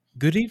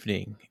Good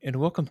evening, and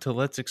welcome to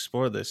Let's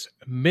Explore This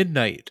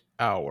Midnight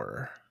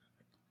Hour.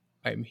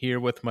 I'm here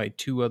with my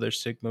two other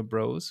Sigma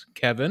bros,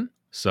 Kevin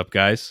Sup,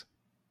 guys?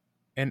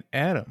 and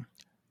Adam.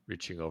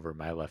 Reaching over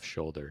my left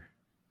shoulder.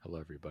 Hello,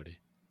 everybody.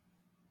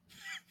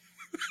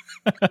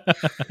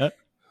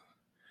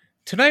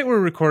 Tonight we're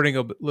recording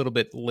a little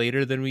bit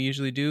later than we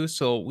usually do,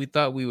 so we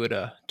thought we would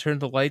turn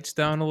the lights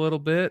down a little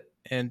bit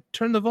and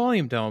turn the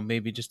volume down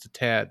maybe just a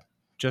tad,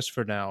 just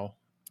for now,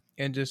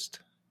 and just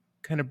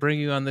kind of bring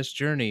you on this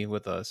journey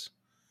with us.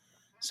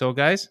 So,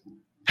 guys,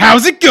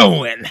 how's it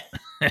going?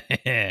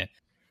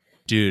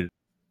 Dude,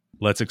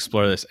 let's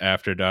explore this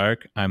after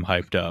dark. I'm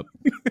hyped up.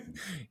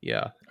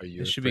 Yeah, Are you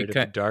This should afraid be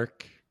of the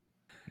dark?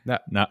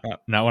 Not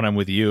when I'm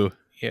with you.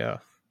 yeah.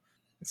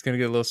 It's gonna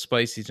get a little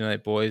spicy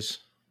tonight, boys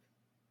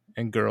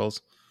and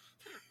girls.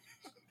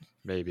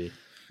 Maybe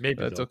That's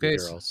they'll okay. be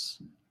girls.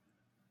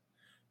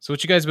 So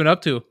what you guys been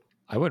up to?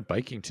 I went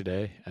biking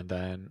today, and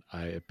then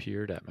I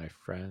appeared at my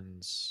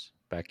friend's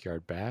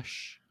backyard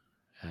bash,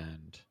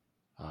 and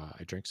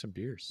I drank some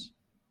beers.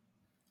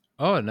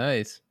 Oh,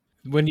 nice.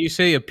 When you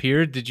say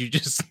appeared, did you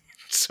just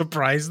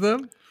surprise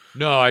them?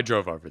 No, I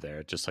drove over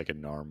there just like a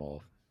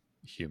normal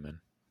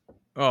human.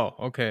 Oh,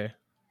 okay.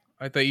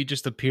 I thought you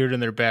just appeared in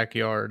their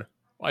backyard.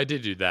 Well, I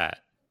did do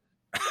that.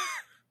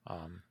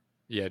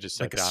 Yeah, just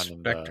sat Like a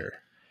down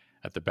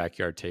at the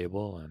backyard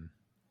table, and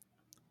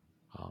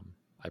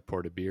I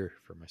poured a beer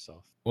for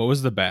myself. What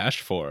was the bash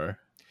for?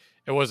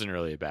 It wasn't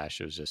really a bash.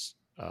 It was just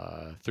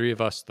three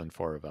of us, then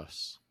four of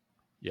us.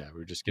 Yeah, we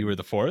were just You getting... were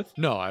the fourth?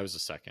 No, I was the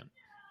second.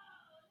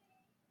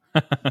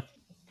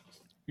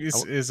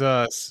 Is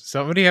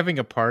somebody having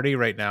a party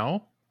right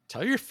now?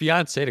 Tell your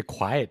fiance to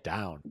quiet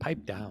down.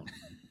 Pipe down.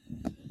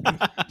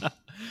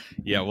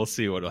 Yeah, we'll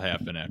see what'll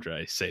happen after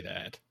I say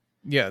that.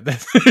 Yeah,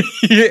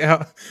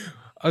 yeah.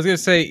 I was gonna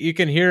say you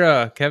can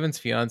hear Kevin's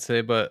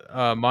fiance,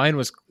 but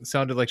mine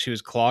sounded like she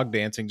was clog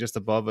dancing just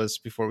above us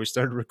before we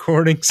started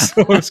recording.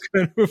 So I was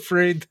kind of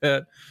afraid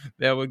that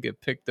would get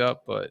picked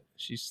up, but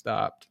she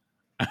stopped.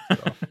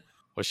 So.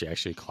 Was she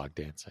actually clog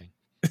dancing?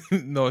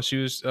 No, she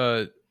was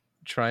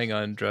trying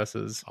on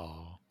dresses.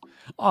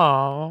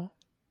 Oh,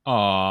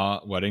 Aw,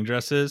 wedding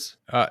dresses?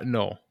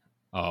 No,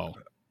 Oh,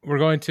 we're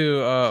going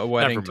to a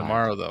wedding mind.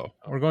 tomorrow, though.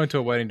 We're going to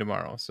a wedding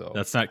tomorrow, so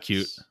that's not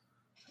cute.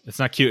 It's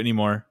not cute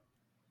anymore.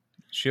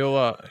 she'll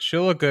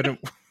look good.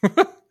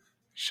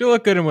 She'll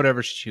look good in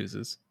whatever she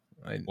chooses.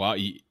 Wow,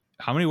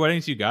 how many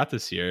weddings you got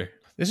this year?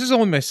 This is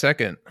only my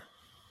second.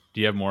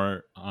 Do you have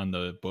more on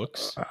the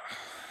books?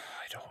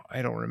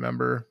 I don't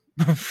remember.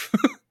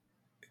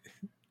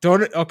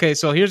 Okay,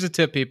 so here's a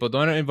tip, people.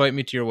 Don't invite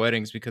me to your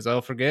weddings because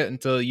I'll forget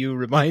until you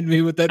remind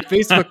me with that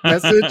Facebook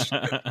message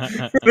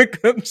when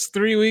it comes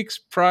 3 weeks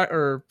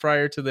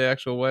prior to the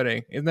actual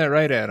wedding. Isn't that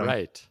right, Adam?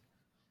 right.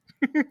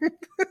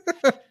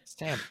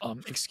 Stan,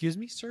 excuse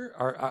me, sir.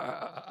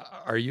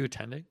 Are you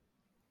attending?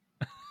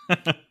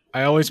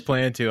 I always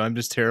plan to. I'm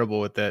just terrible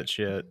with that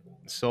shit.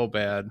 So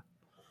bad.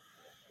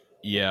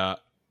 Yeah,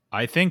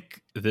 I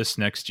think this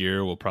next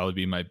year will probably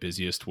be my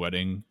busiest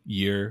wedding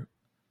year.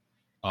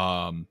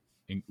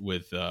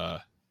 With I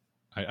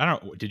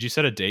don't know. Did you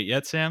set a date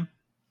yet, Sam?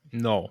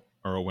 No.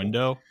 Or a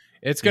window?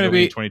 It's going to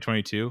be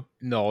 2022.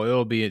 No,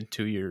 it'll be in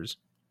 2 years.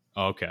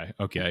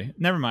 Okay.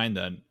 Never mind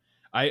then.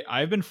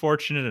 I've been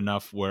fortunate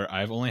enough where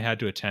I've only had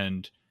to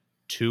attend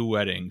 2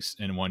 weddings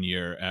in 1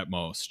 year at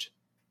most.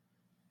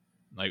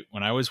 Like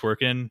when I was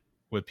working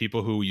with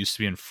people who used to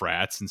be in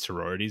frats and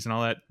sororities and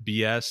all that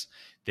BS,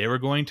 they were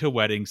going to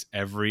weddings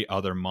every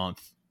other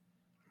month.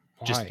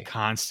 Why? Just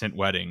constant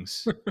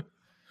weddings.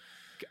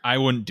 I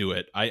wouldn't do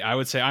it. I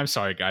would say, I'm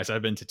sorry, guys.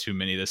 I've been to too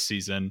many this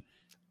season.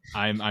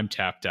 I'm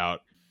tapped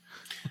out.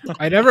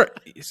 I never.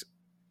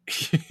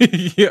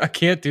 Yeah, I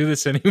can't do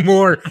this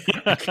anymore.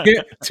 I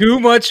can't, too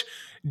much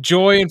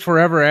joy and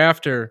forever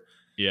after.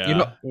 Yeah. You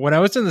know, when I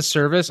was in the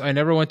service, I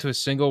never went to a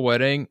single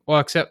wedding. Well,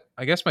 except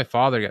I guess my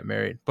father got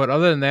married. But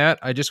other than that,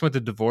 I just went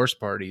to divorce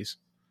parties.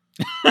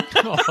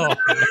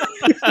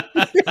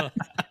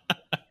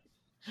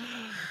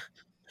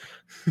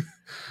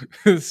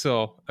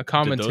 So a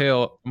common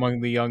tale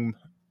among the young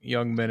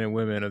men and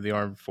women of the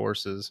armed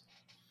forces.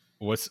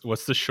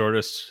 What's the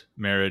shortest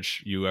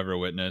marriage you ever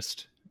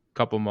witnessed?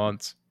 Couple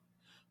months.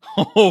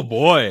 Oh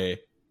boy.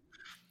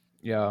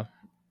 Yeah.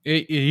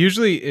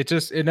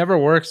 It never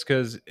works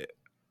because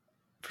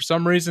for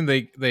some reason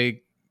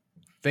they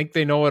think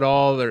they know it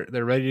all.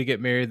 They're ready to get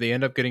married. They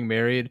end up getting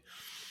married,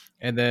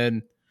 and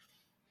then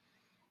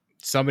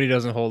somebody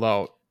doesn't hold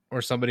out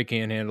or somebody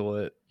can't handle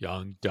it.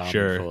 Young, dumb,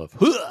 Sure. full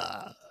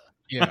of.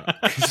 Yeah.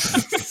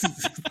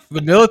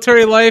 The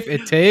military life,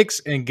 it takes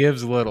and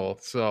gives little.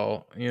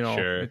 So,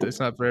 Sure.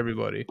 It's not for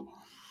everybody.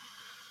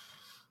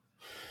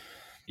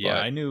 Yeah,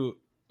 But I knew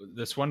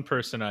this one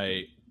person,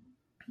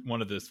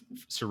 one of the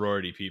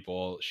sorority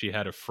people, she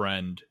had a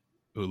friend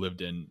who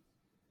lived in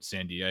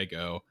San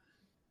Diego,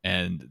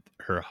 and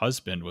her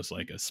husband was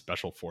like a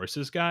special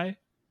forces guy.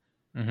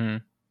 Mm-hmm.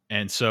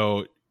 And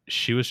so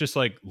she was just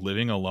like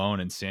living alone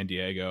in San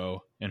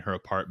Diego in her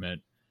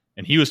apartment,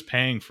 and he was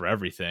paying for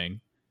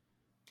everything.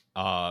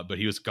 but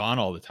he was gone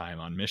all the time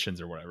on missions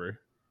or whatever.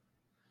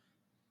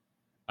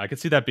 I could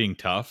see that being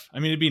tough. I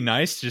mean, it'd be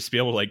nice to just be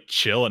able to like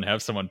chill and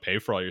have someone pay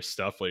for all your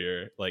stuff while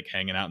you're like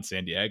hanging out in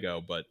San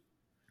Diego, but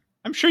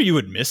I'm sure you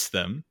would miss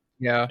them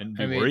Yeah, and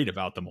I be mean, worried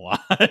about them a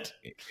lot.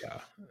 yeah.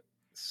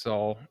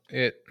 So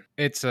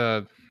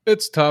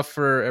it's tough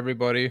for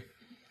everybody.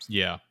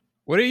 Yeah.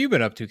 What have you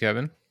been up to,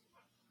 Kevin?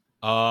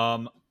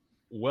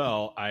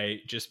 Well,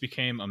 I just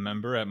became a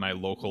member at my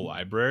local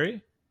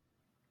library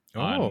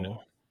on Oh,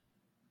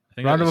 I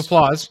think that round of was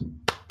applause.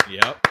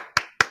 Yep.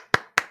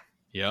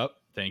 Yep.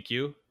 Thank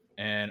you.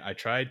 And I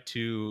tried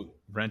to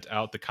rent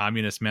out the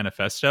Communist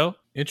Manifesto,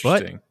 but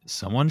Interesting.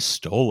 someone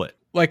stole it.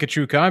 Like a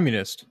true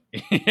communist.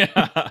 Yeah.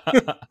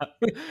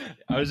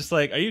 I was just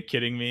like, are you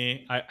kidding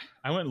me? I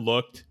went and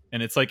looked,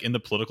 and it's like in the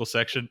political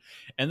section,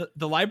 and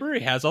the library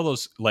has all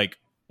those like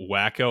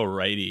wacko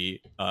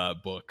righty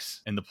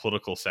books in the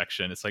political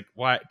section. It's like,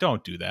 why?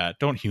 Don't do that.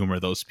 Don't humor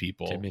those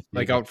people. Timothy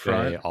Like out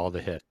front? McVeigh, all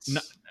the hits.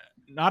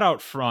 Not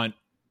out front.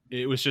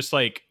 It was just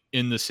like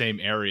in the same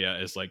area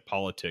as like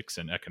politics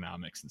and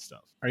economics and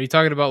stuff. Are you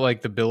talking about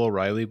like the Bill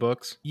O'Reilly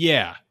books?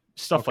 Yeah,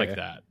 stuff Okay. like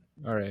that.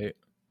 All right.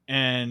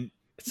 And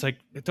it's like,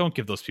 don't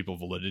give those people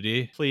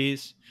validity,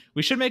 please.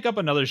 We should make up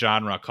another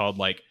genre called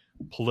like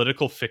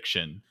political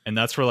fiction, and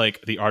that's where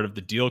like The Art of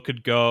the Deal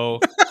could go.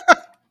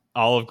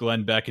 All of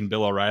Glenn Beck and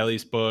Bill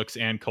O'Reilly's books,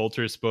 Ann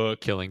Coulter's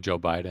book. Killing Joe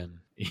Biden.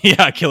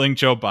 Yeah, Killing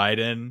Joe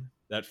Biden.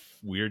 That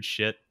weird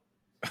shit.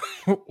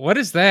 What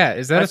is that?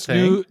 Is that That's a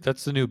thing? new.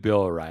 That's the new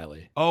Bill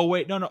O'Reilly. Oh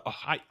wait, no. Oh,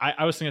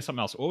 I was thinking of something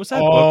else. What was that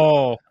book?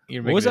 Oh,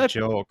 you're What making was a that?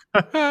 joke.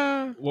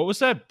 What was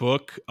that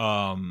book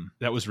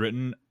that was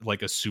written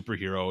like a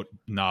superhero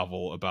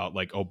novel about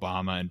like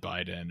Obama and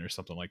Biden or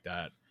something like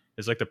that?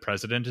 It's like the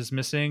president is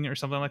missing or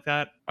something like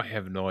that. I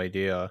have no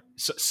idea.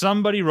 So,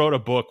 somebody wrote a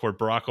book where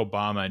Barack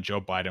Obama and Joe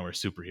Biden were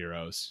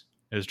superheroes.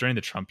 It was during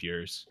the Trump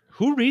years.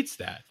 Who reads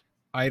that?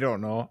 I don't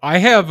know. I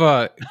have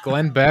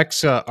Glenn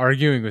Beck's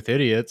Arguing with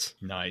Idiots.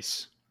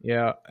 Nice.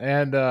 Yeah,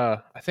 and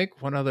I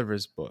think one other of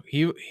his book.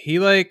 He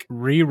like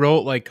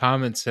rewrote like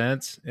Common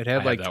Sense. It I had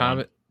have like that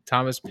one.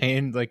 Thomas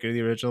Paine like the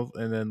original,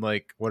 and then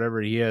like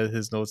whatever he had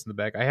his notes in the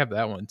back. I have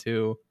that one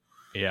too.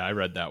 Yeah, I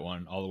read that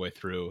one all the way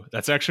through.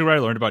 That's actually where I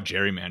learned about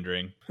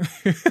gerrymandering.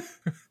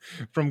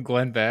 From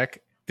Glenn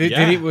Beck.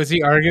 Yeah. Was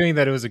he arguing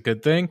that it was a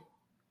good thing?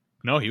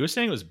 No, he was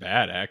saying it was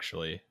bad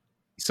actually.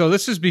 So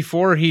this is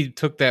before he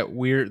took that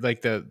weird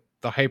like the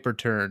hyper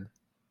turn.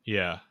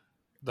 Yeah.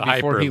 The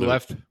Before he Hyperloop.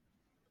 left.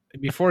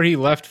 Before he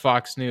left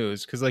Fox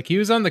News, because like he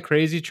was on the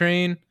crazy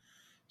train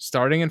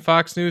starting in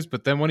Fox News,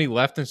 but then when he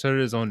left and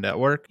started his own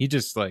network, he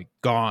just like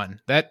gone.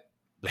 That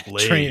The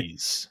train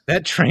Blaze.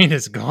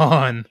 is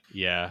gone.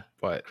 Yeah.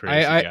 But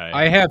Crazy guy.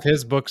 I have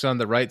his books on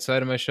the right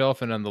side of my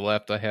shelf, and on the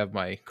left I have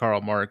my Karl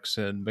Marx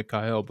and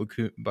Mikhail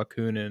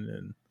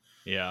Bakunin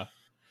Yeah.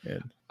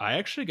 and I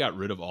actually got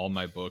rid of all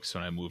my books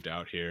when I moved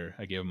out here.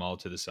 I gave them all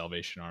to the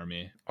Salvation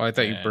Army. oh, I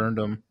thought you And- burned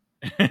them.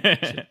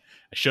 I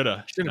should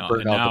have. Shouldn't No,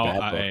 burn and out now the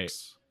bad I,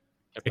 books.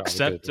 I probably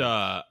except did.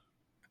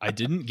 I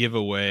didn't give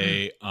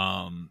away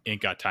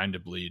Ain't Got Time to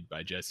Bleed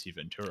by Jesse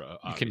Ventura.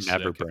 You can Obviously, I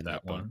never kept burn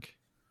that book.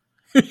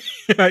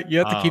 You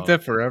have to keep Um,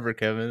 that forever,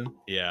 Kevin.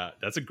 Yeah,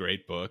 that's a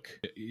great book.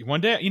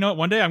 One day,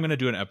 one day I'm going to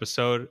do an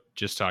episode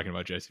just talking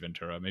about Jesse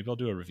Ventura. Maybe I'll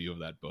do a review of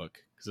that book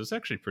because it's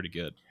actually pretty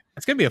good.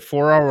 It's gonna be a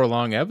 4-hour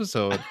long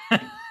episode.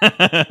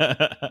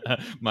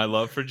 My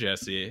love for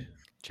Jesse.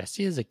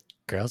 Jesse is a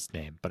girl's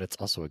name, but it's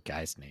also a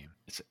guy's name.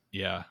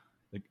 Yeah.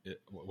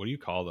 What do you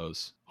call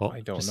those? Oh,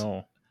 I don't just-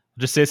 know.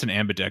 Just say it's an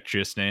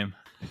ambidextrous name.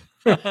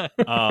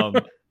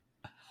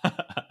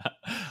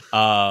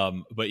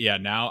 um, but yeah,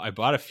 now I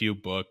bought a few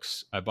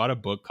books. I bought a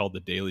book called The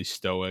Daily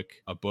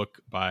Stoic, a book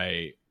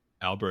by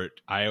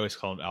Albert. I always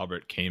call him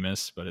Albert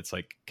Camus, but it's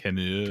like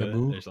Camus,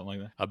 Camus? or something like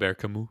that. Albert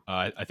Camus.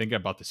 I think I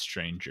bought The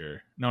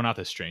Stranger. No, not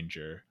The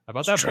Stranger. I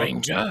bought that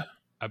Stranger. book.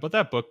 I bought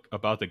that book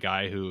about the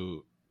guy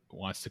who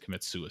wants to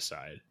commit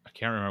suicide. I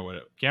can't remember what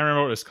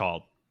it was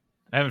called.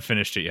 I haven't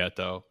finished it yet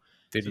though.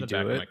 Did It's in you the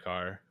back do of it? my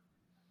car.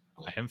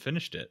 I haven't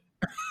finished it.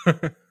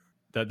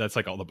 That's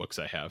like all the books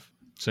I have.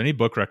 So any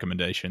book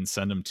recommendations,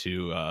 send them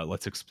to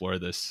let's explore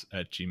this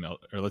at gmail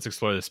or let's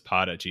explore this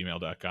pod at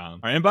gmail.com.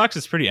 Our inbox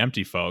is pretty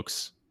empty,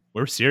 folks.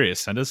 We're serious.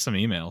 Send us some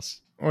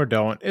emails. Or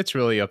don't. It's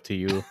really up to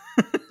you.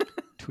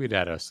 Tweet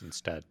at us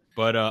instead.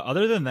 But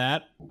other than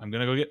that, I'm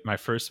gonna go get my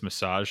first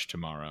massage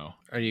tomorrow.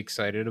 Are you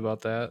excited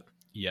about that?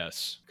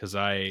 Yes, because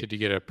Did you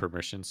get a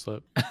permission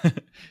slip?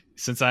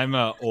 since I'm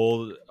a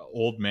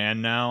old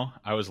man now,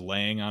 I was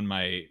laying on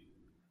my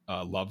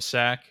love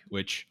sack,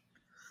 which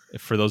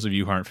for those of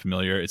you who aren't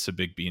familiar, it's a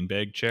big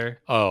beanbag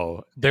chair.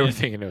 Oh, they were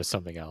thinking it was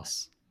something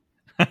else.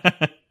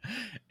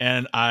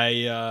 And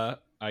I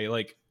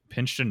like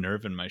pinched a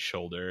nerve in my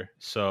shoulder.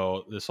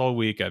 So this whole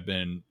week I've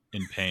been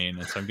in pain,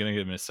 and so I'm gonna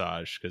get a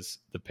massage because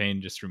the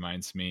pain just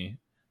reminds me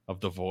of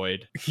the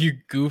void. You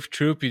goof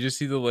troop. You just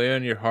need to lay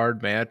on your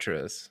hard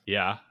mattress.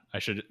 Yeah, I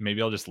should.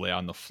 Maybe I'll just lay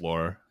on the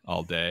floor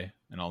all day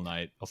and all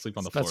night. I'll sleep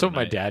on the floor. That's what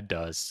my tonight. dad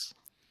does.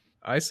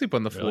 I sleep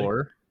on the Really?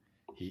 floor.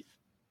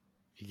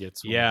 He He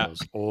gets one Yeah. of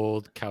those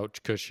old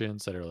couch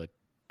cushions that are like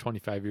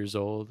 25 years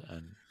old,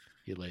 and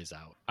he lays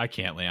out. I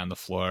can't lay on the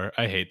floor.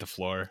 I hate the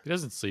floor. He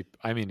doesn't sleep.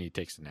 I mean, he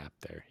takes a nap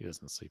there. He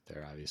doesn't sleep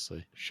there,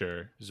 obviously.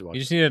 Sure. You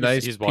just need a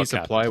nice he's well piece of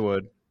kept.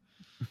 plywood.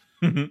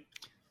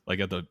 Like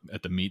at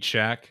the meat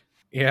shack.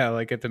 Yeah,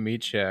 like at the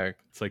meat shack.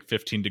 It's like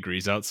 15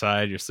 degrees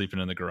outside. You're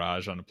sleeping in the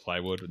garage on a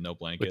plywood with no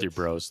blankets. With your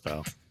bros,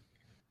 though.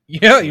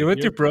 Yeah, With you're with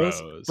your your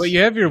bros. bros. But you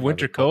have your You're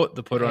winter never cold. coat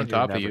to put And on you're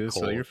top of never you,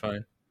 so cold. you're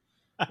fine.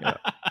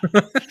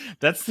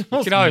 That's the You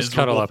most can always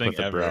cuddle miserable up thing with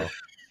a ever. bro.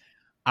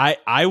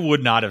 I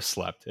would not have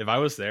slept. If I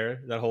was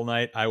there that whole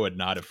night, I would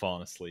not have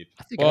fallen asleep.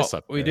 I think I Well,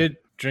 slept we there. did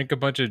drink a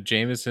bunch of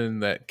Jameson,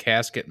 that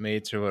casket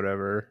mates or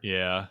whatever.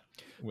 Yeah.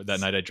 That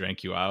night I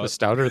drank you The out.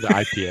 stout or the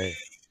IPA?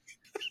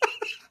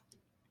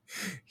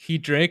 He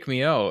drank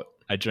me out.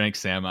 I drank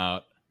Sam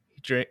out.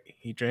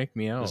 He drank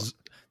me out.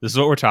 This is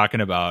what we're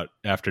talking about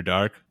after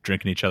dark,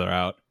 drinking each other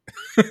out.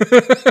 Do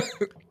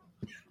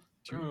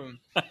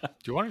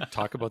you want to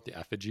talk about the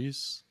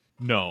effigies?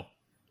 No.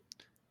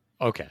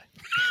 Okay.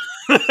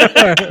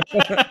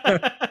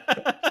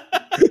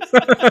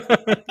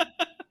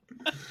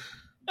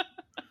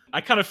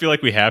 I kind of feel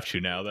like we have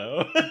to now,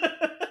 though.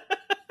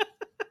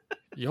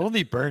 You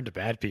only burned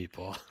bad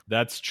people.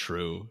 That's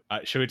true.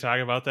 Should we talk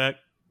about that?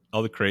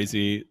 All the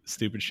crazy,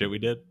 stupid shit we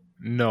did?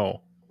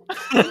 No.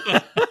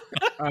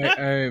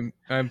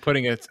 I'm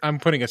putting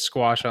a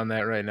squash on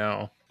that right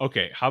now.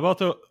 Okay, how about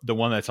the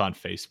one that's on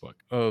Facebook?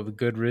 Oh, the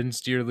good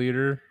riddance, dear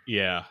leader.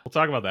 Yeah, we'll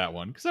talk about that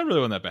one because that really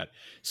wasn't that bad.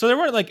 So there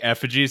weren't like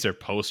effigies or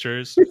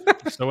posters.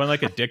 So when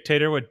like a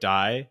dictator would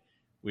die,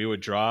 we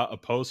would draw a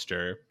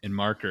poster in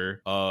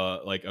marker,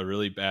 like a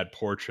really bad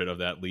portrait of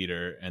that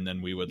leader, and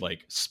then we would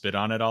like spit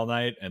on it all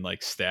night and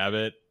like stab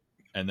it,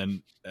 and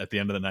then at the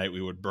end of the night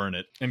we would burn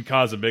it and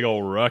cause a big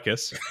old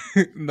ruckus.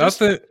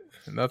 Nothing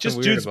Just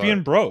weird dudes about being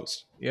it.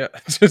 bros. Yeah,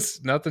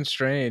 just nothing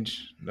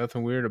strange,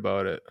 nothing weird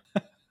about it.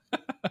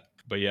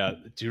 But yeah,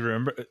 do you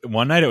remember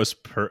one night it was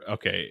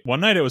One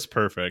night it was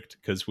perfect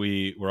because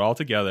we were all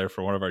together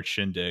for one of our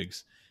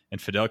shindigs,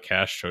 and Fidel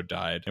Castro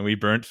died, and we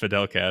burnt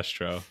Fidel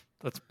Castro.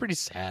 That's pretty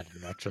sad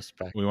in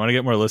retrospect. We want to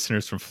get more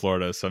listeners from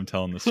Florida, so I'm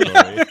telling the story.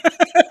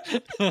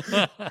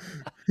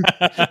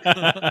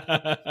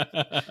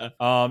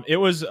 It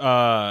was.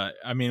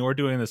 I mean, we're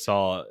doing this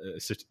all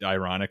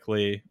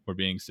ironically. We're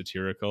being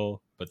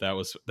satirical, but that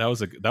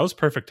was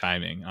perfect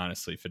timing.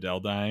 Honestly, Fidel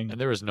dying. And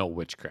there was no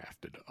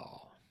witchcraft at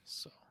all.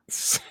 So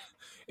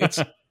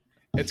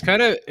It's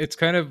kind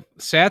of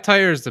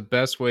satire is the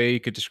best way you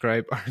could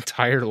describe our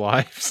entire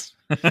lives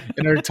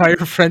and our entire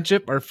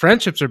friendship. Our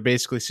friendships are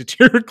basically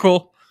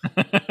satirical,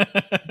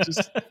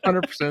 just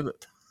 100% of the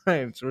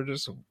times. We're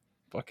just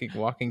fucking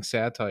walking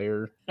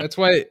satire. That's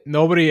why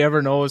nobody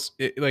ever knows.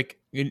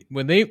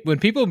 When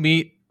people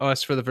meet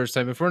us for the first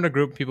time, if we're in a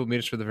group and people meet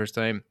us for the first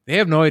time, they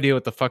have no idea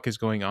what the fuck is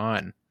going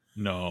on.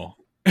 No.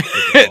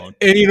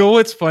 And you know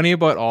what's funny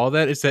about all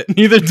that is that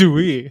neither do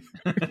we.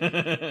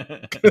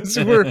 Because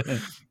we're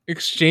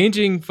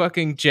exchanging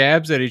fucking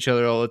jabs at each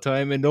other all the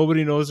time, and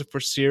nobody knows if we're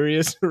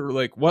serious or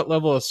like what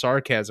level of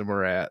sarcasm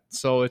we're at.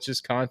 So it's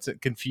just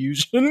constant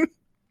confusion.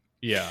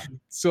 Yeah.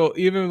 So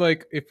even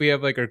like if we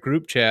have like our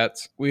group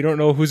chats, we don't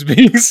know who's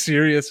being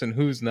serious and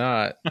who's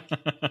not.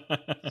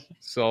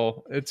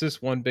 So it's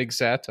just one big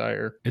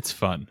satire, It's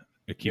fun.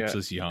 It keeps Yeah.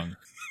 us young.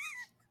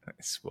 I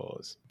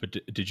suppose. But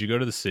did you go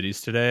to the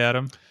cities today,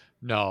 Adam?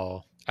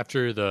 no.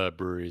 After the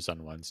breweries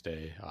on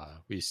Wednesday,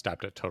 we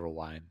stopped at Total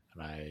Wine,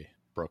 and I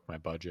broke my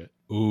budget.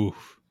 Ooh.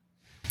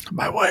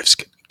 My wife's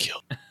getting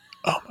killed.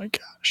 Oh my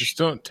gosh. Just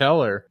don't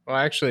tell her. Well,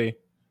 actually,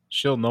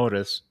 she'll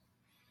notice.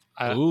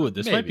 Ooh,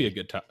 this might be a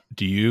good time.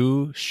 Do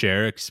you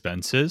share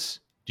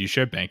expenses? Do you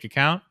share bank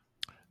account?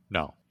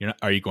 No, You're not.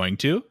 Are you going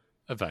to?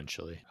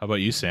 eventually. How about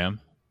you, Sam?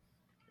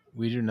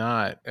 We do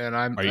not, and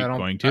Are you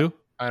going to?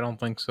 I don't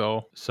think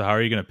so. So how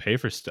are you going to pay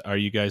for are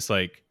you guys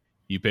like,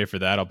 you pay for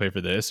that, I'll pay for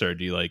this, or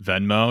do you like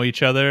Venmo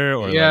each other,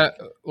 or Yeah,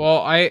 like, well,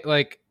 I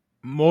like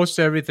most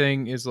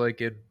everything is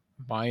like in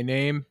my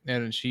name,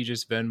 and she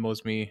just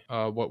Venmos me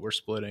what we're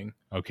splitting.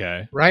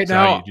 okay. Right Is that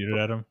how now, you do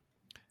it, Adam?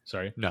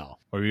 Sorry. No.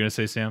 What were you going to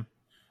say, Sam?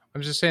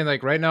 I'm just saying,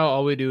 like right now,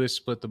 all we do is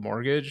split the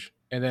mortgage,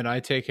 and then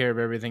I take care of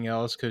everything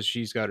else because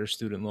she's got her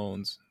student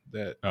loans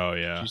that Oh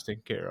yeah. she's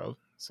taking care of.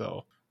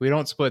 So we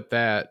don't split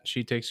that.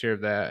 She takes care of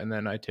that, and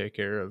then I take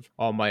care of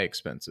all my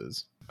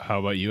expenses. How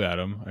about you,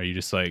 Adam? Are you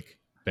just like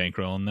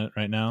bankrolling it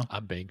right now?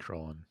 I'm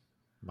bankrolling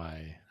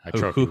my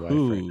trophy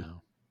wife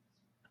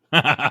right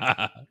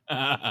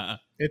now.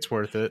 It's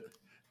worth it.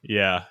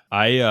 Yeah.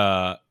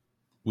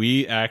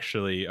 We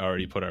actually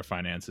already put our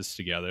finances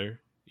together,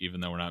 even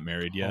though we're not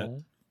married yet.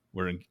 Oh.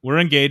 We're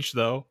engaged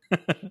though.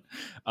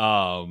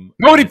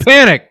 Nobody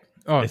panic.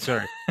 Oh,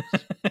 sorry.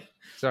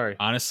 Sorry.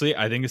 Honestly,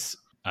 I think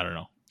I don't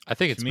know. I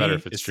think it's To better me,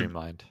 if it's it's the-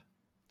 streamlined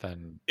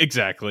than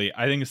Exactly.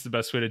 I think it's the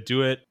best way to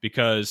do it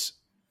because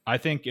I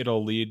think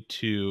it'll lead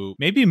to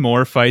maybe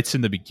more fights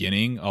in the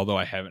beginning, although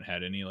I haven't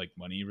had any like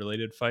money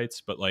related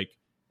fights, but like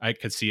I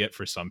could see it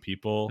for some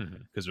people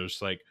Mhm. because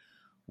there's like,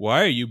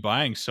 why are you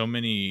buying so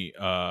many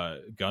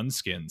gun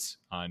skins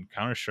on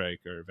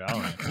Counter-Strike or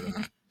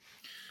Valorant?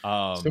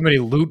 So many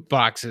loot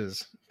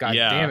boxes. God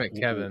damn Yeah. it,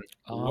 Kevin.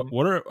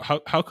 What are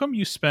how come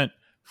you spent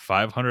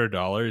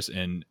 $500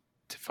 in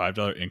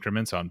 $5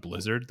 increments on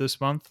Blizzard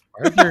this month?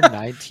 Why are there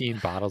 19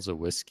 bottles of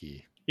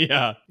whiskey?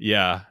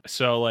 Yeah.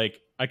 So like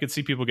I could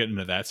see people get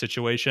into that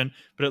situation,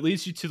 but it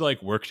leads you to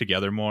like work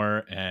together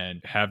more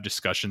and have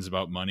discussions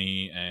about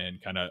money and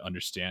kind of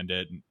understand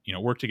it and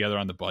work together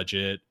on the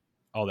budget,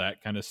 all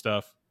that kind of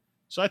stuff.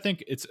 So I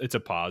think it's a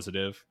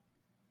positive.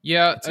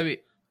 Yeah, It's I mean,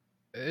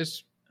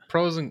 it's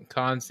pros and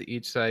cons to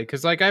each side.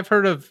 Because like I've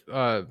heard of,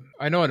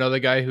 I know another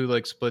guy who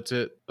like splits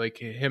it. Like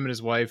him and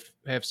his wife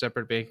have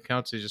separate bank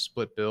accounts. They just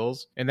split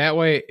bills, and that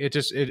way it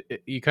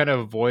you kind of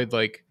avoid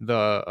like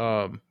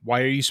the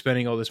why are you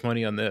spending all this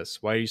money on this?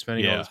 Why are you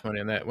spending all yeah. this money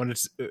on that? When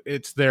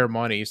it's their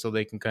money, so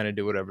they can kind of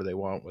do whatever they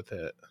want with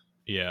it.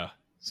 Yeah.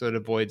 So it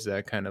avoids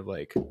that kind of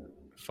like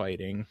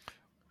fighting.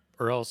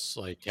 Or else,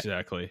 like,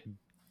 Exactly.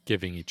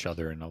 giving each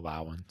other an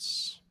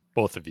allowance.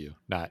 Both of you.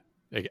 Not,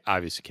 it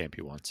obviously can't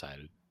be one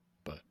sided,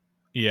 but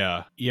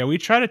Yeah. Yeah, we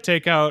try to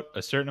take out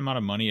a certain amount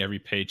of money every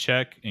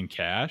paycheck in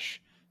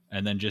cash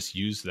and then just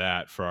use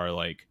that for our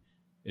like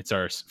it's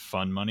our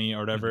fun money or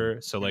whatever.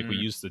 So like we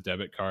Mhm. use the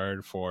debit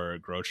card for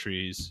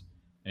groceries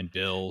and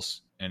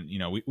bills and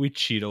we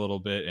cheat a little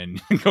bit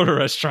and go to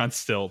restaurants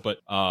still, but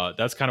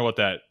that's kind of what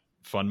that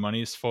fun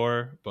money is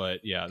for.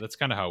 But yeah, that's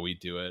kind of how we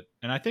do it.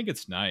 And I think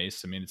it's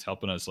nice. I mean, it's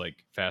helping us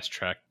like fast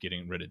track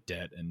getting rid of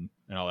debt and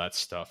all that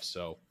stuff.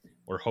 So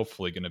we're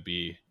hopefully going to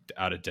be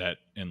out of debt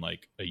in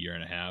like a year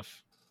and a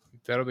half.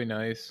 That'll be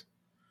nice.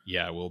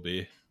 Yeah, it will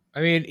be.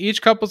 I mean,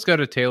 each couple's got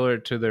to tailor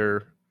it to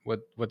their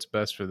what's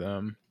best for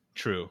them.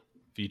 True.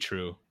 Be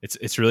true.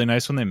 It's really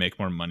nice when they make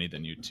more money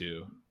than you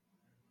too.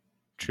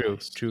 True,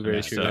 nice. true, I very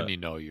mean, true. Then you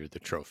know you're the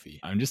trophy.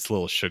 I'm just a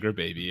little sugar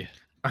baby.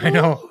 I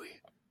know.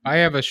 I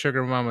have a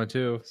sugar mama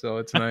too, so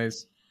it's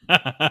nice.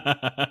 But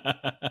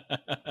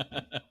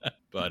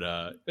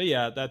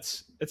yeah,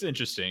 it's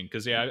interesting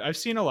because I've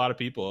seen a lot of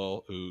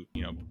people who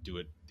do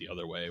it the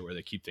other way where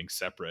they keep things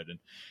separate, and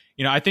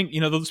I think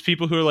those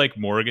people who are like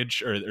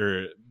mortgage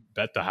or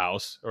bet the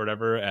house or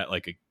whatever at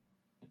like a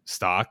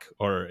stock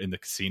or in the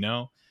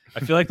casino.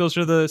 I feel like those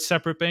are the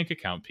separate bank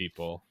account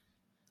people.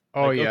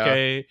 Oh Like, yeah,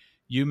 okay,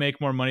 you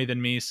make more money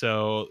than me,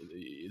 so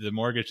the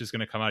mortgage is going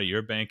to come out of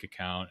your bank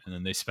account, and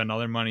then they spend all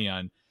their money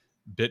on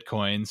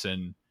bitcoins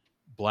and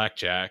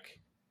blackjack,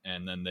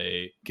 and then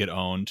they get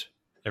owned.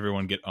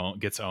 Everyone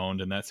gets owned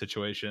in that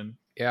situation.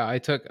 yeah. I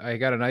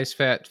got a nice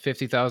fat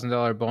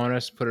 $50,000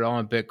 bonus. Put it all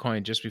in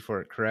Bitcoin just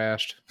before it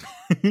crashed.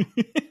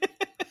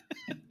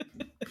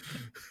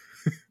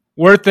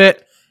 Worth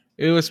it.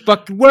 It was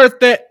fucking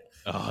worth it.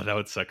 Oh, that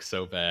would suck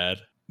so bad.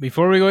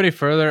 Before we go any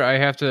further, I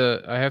have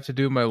to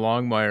do my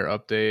Longmire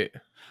update.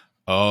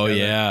 Oh Yeah,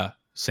 yeah,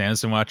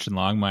 Sam's been watching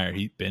Longmire.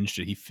 He binged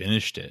it. He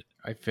finished it.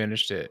 I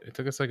finished it. It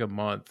took us like a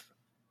month,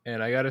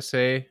 and I gotta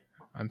say,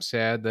 I'm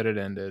sad that it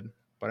ended.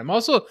 But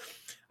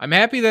I'm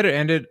happy that it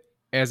ended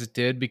as it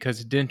did because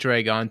it didn't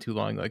drag on too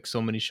long, like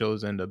so many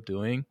shows end up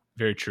doing.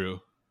 Very true.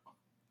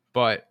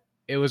 But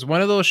it was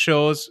one of those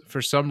shows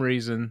for some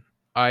reason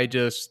I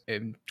just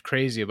am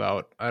crazy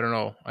about. I don't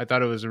know. I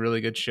thought it was a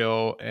really good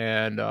show,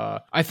 and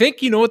I think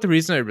what the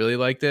reason I really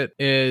liked it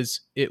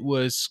is it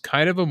was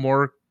kind of a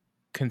more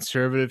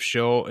conservative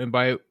show, and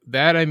by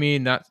that I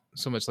mean not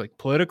so much like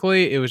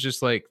politically. It was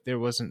just like there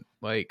wasn't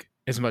like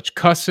as much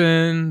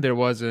cussing. There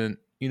wasn't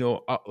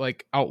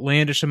like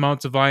outlandish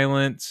amounts of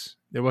violence.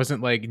 There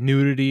wasn't like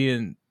nudity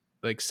and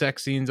like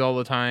sex scenes all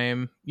the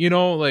time.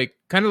 Like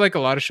kind of like a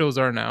lot of shows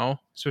are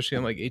now, especially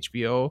on like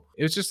HBO.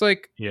 It was just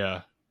like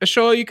Yeah. a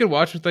show you could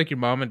watch with like your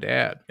mom and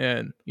dad,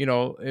 and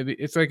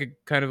it's like a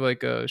kind of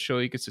like a show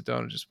you could sit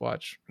down and just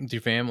watch with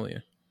your family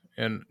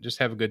and just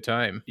have a good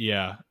time.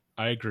 Yeah,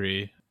 I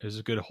agree. It was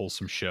a good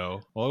wholesome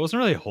show. Well, it wasn't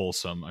really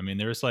wholesome. I mean,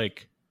 there's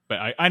like, but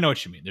I know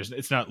what you mean.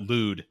 It's not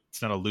lewd.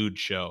 It's not a lewd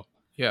show.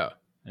 Yeah.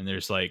 And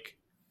there's like,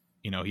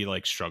 he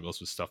like struggles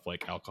with stuff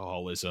like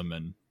alcoholism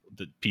and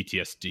the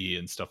PTSD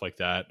and stuff like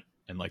that,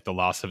 and like the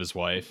loss of his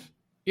wife.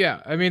 Yeah,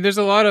 I mean, there's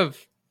a lot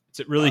of It's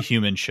a really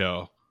human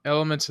show.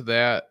 elements of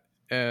that,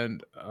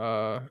 and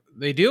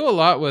they deal a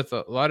lot with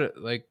a lot of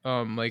like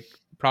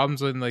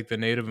problems in like the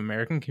Native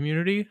American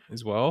community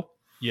as well.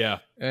 Yeah.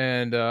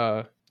 And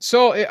I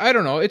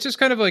don't know. It's just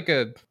kind of like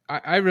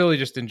I really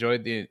just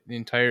enjoyed the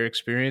entire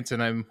experience,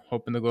 and I'm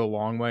hoping to go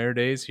Longmire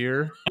days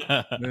here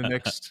in the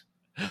next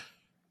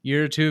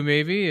year or two,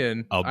 maybe.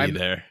 And I'll be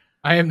there.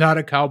 I am not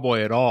a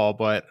cowboy at all,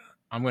 but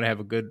I'm gonna have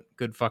a good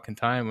fucking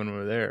time when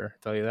we're there.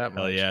 I'll tell you that much.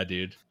 Hell yeah,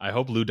 dude. I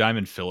hope Lou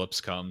Diamond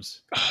Phillips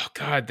comes. Oh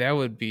God, that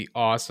would be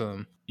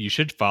awesome. You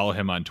should follow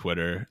him on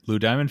Twitter. Lou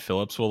Diamond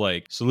Phillips will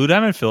Lou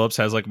Diamond Phillips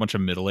has like a bunch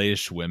of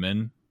middle-aged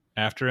women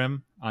after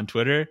him on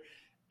Twitter,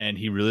 and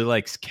he really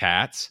likes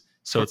cats.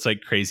 So it's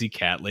like crazy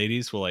cat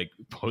ladies will like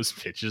post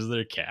pictures of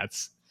their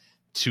cats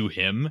to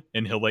him,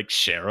 and he'll like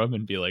share them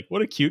and be like,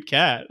 "What a cute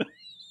cat."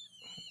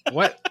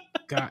 What?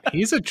 God,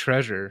 he's a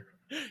treasure.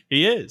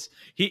 He is.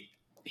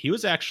 He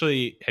was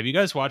actually. Have you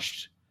guys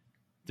watched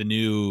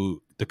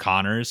the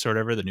Connors or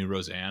whatever, the new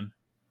Roseanne?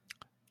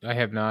 I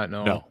have not.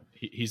 No. No.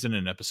 He's in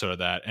an episode of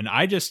that, and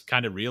I just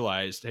kind of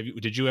realized.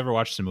 Did you ever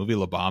watch the movie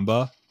La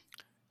Bamba?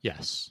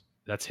 Yes.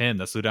 That's him.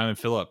 That's Lou Diamond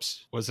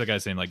Phillips. What's that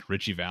guy's name? Like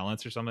Richie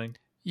Valance or something?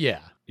 Yeah.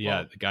 Yeah,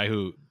 Well, the guy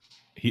who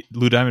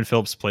Lou Diamond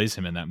Phillips plays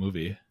him in that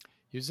movie.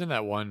 he was in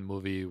that one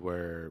movie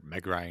where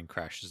Meg Ryan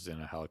crashes in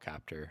a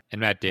helicopter,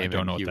 and Matt don't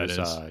Damon know what he that was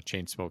is.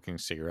 chain smoking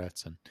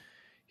cigarettes, and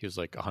he was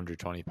like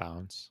 120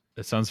 pounds.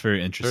 That sounds very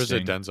There's a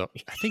interesting. Denzel.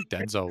 I think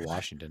Denzel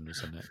Washington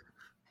was in it.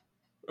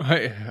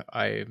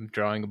 I am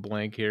drawing a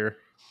blank here.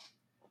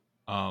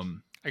 I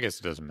guess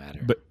it doesn't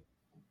matter. But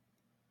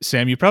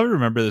Sam, you probably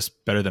remember this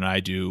better than I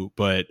do,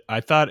 but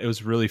I thought it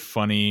was really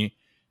funny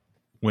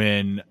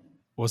when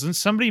wasn't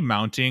somebody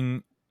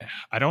mounting.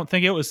 I don't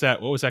think it was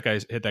that. What was that guy?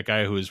 Hit that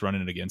guy who was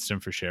running against him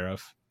for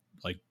sheriff,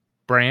 like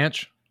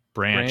Branch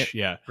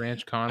Yeah,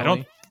 Branch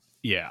Connolly.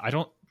 I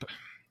don't.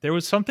 There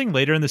was something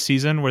later in the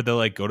season where they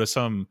like go to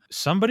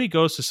somebody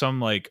goes to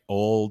some like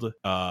old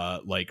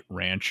like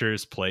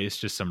rancher's place,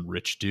 just some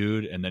rich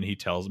dude, and then he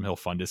tells him he'll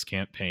fund his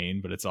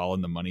campaign, but it's all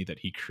in the money that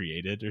he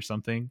created or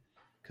something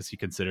because he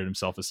considered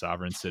himself a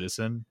sovereign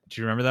citizen. Do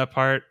you remember that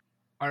part?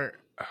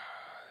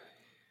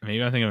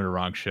 Maybe I'm thinking of the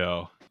wrong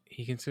show.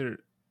 He considered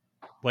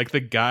Like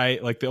the guy,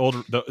 like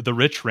the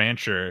rich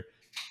rancher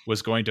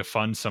was going to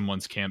fund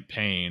someone's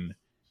campaign,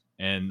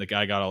 and the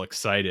guy got all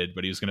excited,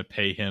 but he was going to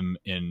pay him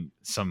in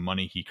some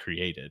money he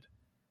created.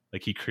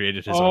 Like he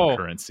created his own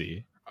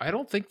currency. I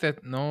don't think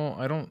that. No,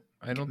 I don't.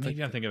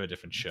 Maybe I'm thinking of a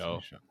different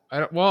show. I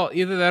don't, well,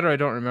 either that or I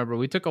don't remember.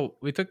 We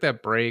took that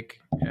break,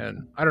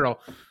 and I don't know.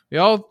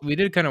 We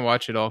did kind of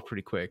watch it all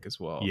pretty quick as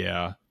well.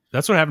 Yeah,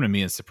 that's what happened to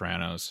me in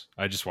Sopranos.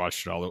 I just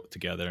watched it all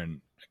together, and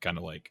I kind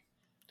of like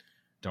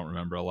don't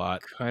remember a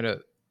lot. Kind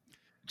of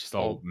just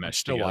all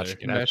meshed still together.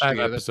 watching it. I have 5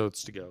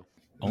 episodes to go.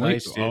 Only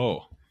Nice, dude.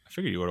 I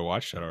figured you would have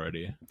watched that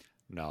already.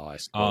 No, I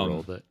still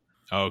rolled it.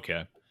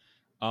 Okay.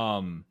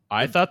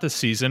 I thought the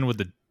season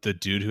with the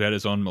dude who had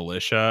his own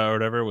militia or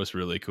whatever was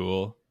really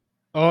cool.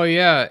 Oh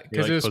yeah,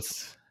 because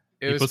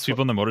he puts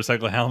people in the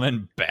motorcycle helmet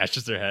and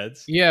bashes their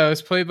heads. Yeah, it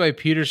was played by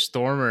Peter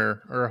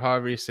Stormer, or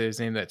however you say his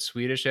name, that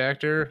Swedish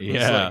actor.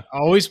 Yeah,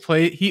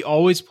 he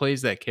always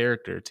plays that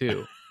character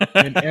too.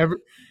 In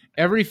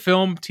every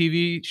film,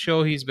 TV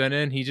show he's been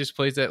in, he just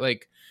plays that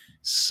like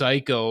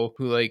psycho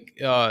who like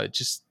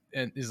just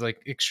is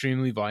like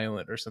extremely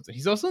violent or something.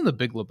 He's also in The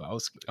Big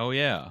Lebowski. Oh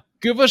yeah,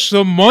 give us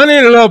some money,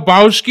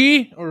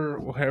 Lebowski,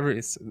 or whatever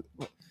it's.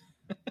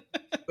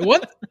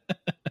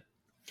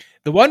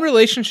 The one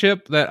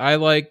relationship that I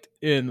liked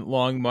in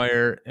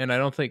Longmire, and I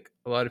don't think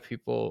a lot of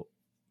people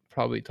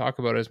probably talk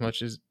about as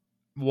much, is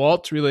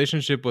Walt's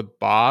relationship with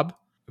Bob.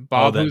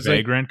 Bob, that who's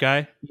vagrant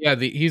guy. Yeah,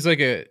 he's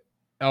like a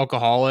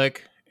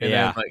alcoholic, and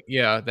then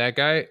that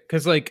guy.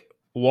 Because like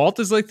Walt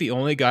is like the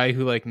only guy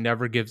who like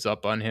never gives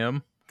up on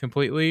him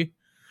completely.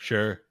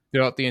 Sure.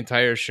 Throughout the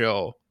entire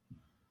show,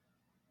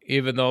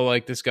 even though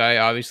like this guy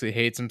obviously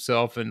hates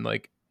himself and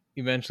like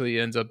eventually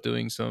ends up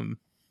doing some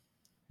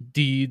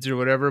deeds or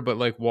whatever, but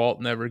like Walt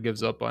never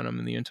gives up on him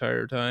in the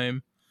entire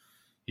time.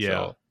 Yeah,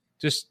 so,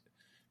 just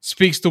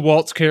speaks to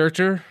Walt's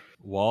character.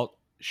 Walt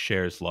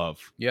shares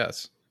love.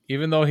 Yes,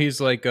 even though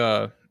he's like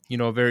a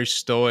very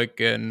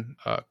stoic and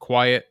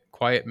quiet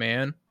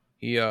man,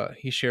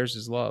 he shares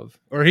his love.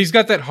 Or he's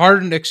got that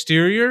hardened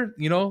exterior,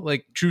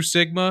 like true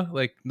Sigma,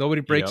 like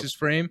nobody breaks his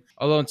frame.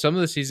 Although in some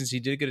of the seasons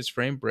he did get his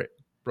frame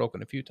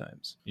broken a few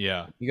times.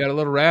 Yeah, he got a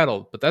little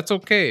rattled, but that's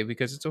okay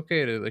because it's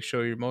okay to like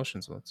show your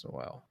emotions once in a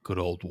while. Good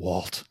old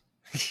Walt.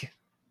 Today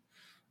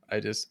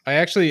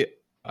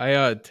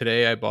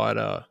I bought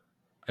a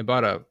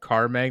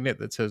car magnet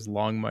that says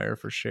Longmire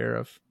for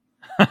sheriff.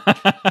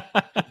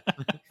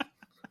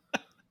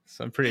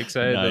 So I'm pretty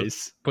excited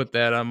to put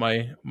that on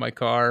my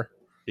car.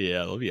 Yeah,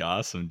 that'll be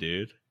awesome,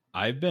 dude.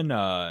 I've been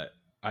I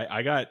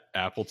got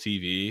Apple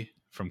TV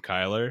from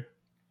Kyler.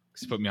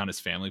 He put me on his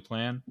family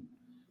plan.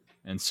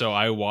 And so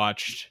I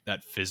watched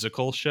that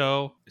Physical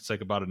show. It's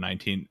like about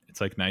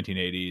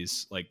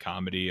 1980s like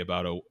comedy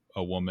about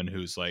a woman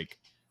who's like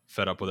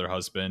fed up with her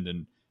husband,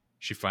 and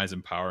she finds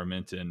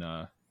empowerment in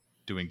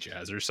doing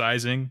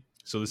jazzercising.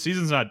 So the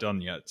season's not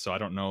done yet, so I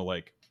don't know.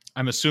 Like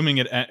I'm assuming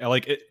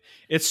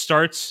it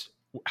starts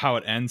how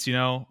it ends.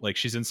 Like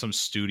she's in some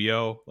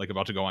studio, like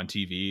about to go on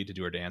TV to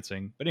do her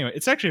dancing. But anyway,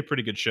 it's actually a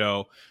pretty good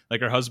show.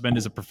 Like her husband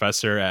is a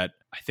professor at,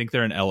 I think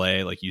they're in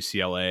LA, like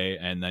UCLA,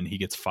 and then he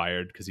gets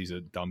fired because he's a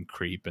dumb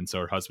creep, and so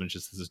her husband's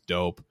just this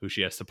dope who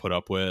she has to put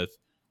up with.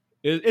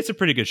 It's a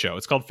pretty good show.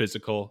 It's called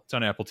Physical. It's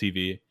on Apple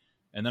TV.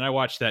 And then I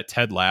watched that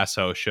Ted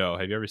Lasso show.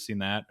 Have you ever seen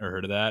that or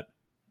heard of that?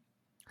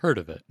 Heard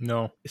of it.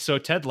 No. So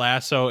Ted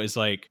Lasso is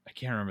like, I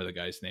can't remember the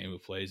guy's name who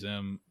plays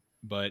him.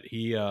 but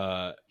he's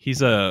a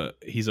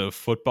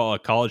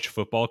college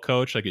football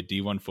coach, like a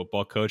D1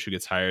 football coach who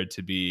gets hired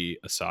to be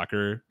a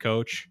soccer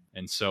coach,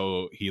 and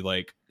so he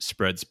like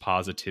spreads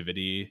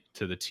positivity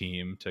to the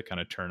team to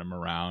kind of turn them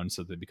around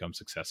so they become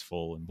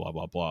successful and blah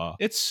blah blah.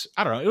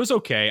 I don't know, it was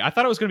okay. I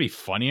thought it was gonna be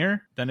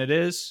funnier than it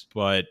is,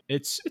 but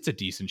it's a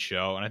decent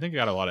show, and I think it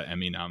got a lot of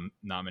Emmy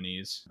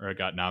nominees, or it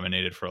got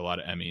nominated for a lot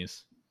of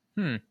Emmys.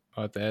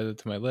 I'll have to add it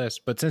to my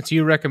list. But since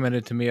you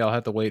recommended it to me, I'll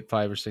have to wait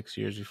 5 or 6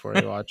 years before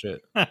I watch it.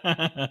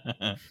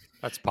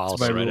 That's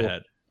policy. my Right rule.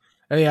 ahead.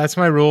 Yeah, that's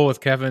my rule with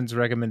Kevin's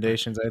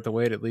recommendations. I have to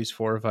wait at least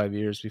 4 or 5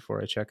 years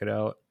before I check it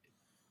out.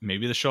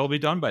 Maybe the show will be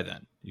done by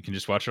then. You can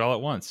just watch it all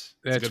at once.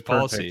 It's That's a good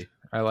perfect. policy.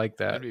 I like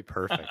that. That'd be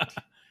perfect.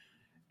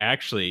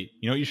 Actually,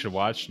 you know what you should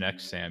watch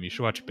next, Sam? You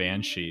should watch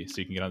Banshee so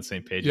you can get on the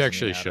same page. You as me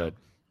actually and Adam. should.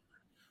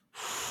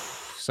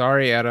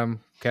 Sorry, Adam.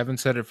 Kevin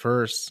said it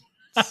first.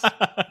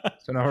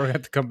 So now we're going to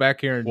have to come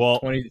back here in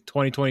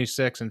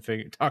 2026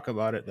 and talk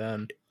about it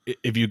then.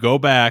 If you go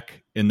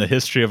back in the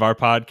history of our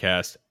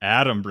podcast,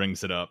 Adam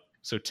brings it up.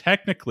 So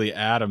technically,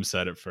 Adam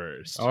said it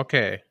first.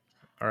 Okay.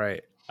 All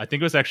right. I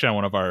think it was actually on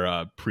one of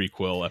our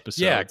prequel episodes.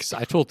 Yeah, because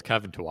I told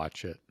Kevin to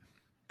watch it.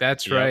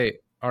 That's Yep. right.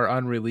 Our Because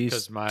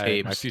unreleased my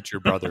tapes. future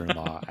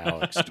brother-in-law,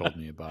 Alex, told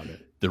me about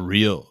it. The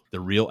real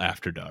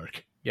After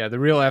Dark. Yeah, the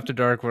real After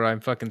Dark where I'm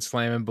fucking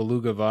slamming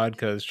beluga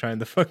vodkas trying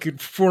to fucking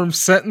form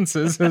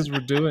sentences as we're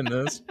doing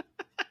this.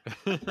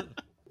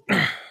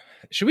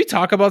 Should we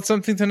talk about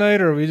something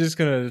tonight, or are we just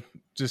going to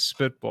just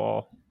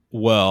spitball?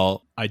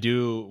 Well, I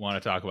do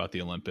want to talk about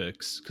the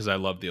Olympics because I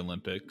love the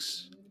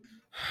Olympics.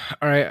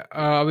 All right.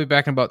 I'll be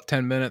back in about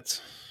 10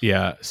 minutes.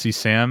 Yeah. See,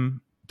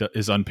 Sam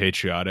is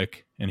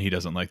unpatriotic and he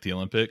doesn't like the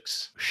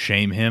Olympics.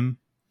 Shame him.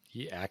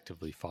 He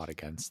actively fought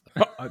against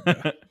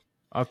them.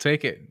 I'll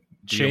take it.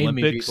 The Shame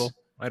me, Olympics- people.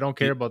 I don't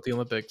care about the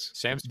Olympics.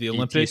 Sam's The PT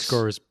Olympics-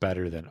 score is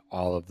better than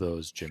all of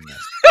those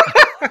gymnasts.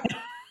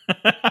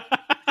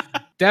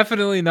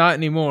 Definitely not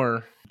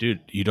anymore. Dude,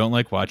 you don't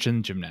like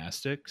watching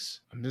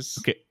gymnastics? I'm just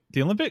Okay.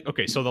 The Olympic.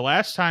 Okay, so the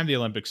last time the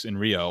Olympics in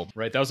Rio,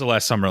 right? That was the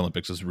last Summer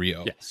Olympics. Was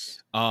Rio? Yes.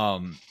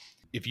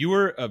 If you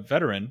were a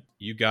veteran,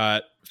 you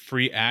got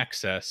free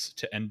access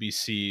to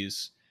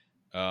NBC's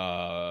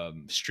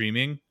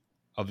streaming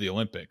of the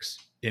Olympics,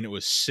 and it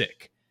was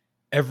sick.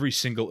 Every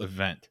single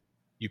event,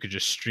 you could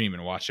just stream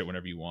and watch it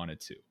whenever you wanted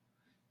to.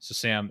 So,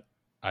 Sam,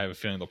 I have a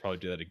feeling they'll probably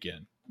do that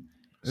again.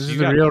 this So is you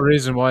the got- real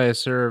reason why I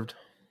served.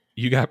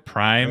 You got Right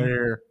prime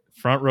here.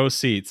 front row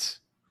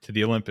seats to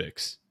the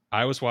Olympics.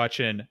 I was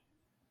watching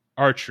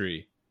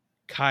archery,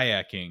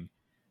 kayaking,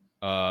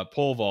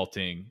 pole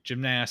vaulting,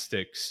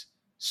 gymnastics,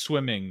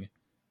 swimming,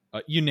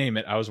 you name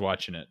it. I was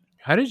watching it.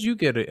 How did you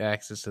get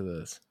access to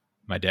this?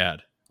 My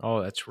dad.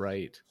 Oh, that's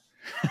right.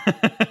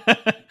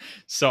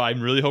 So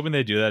I'm really hoping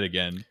they do that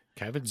again.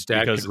 Kevin's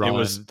dad Because could it run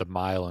was- the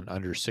mile in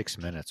under 6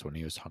 minutes when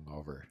he was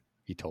hungover.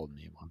 He told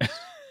me once.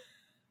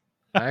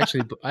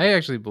 I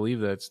actually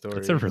believe that story.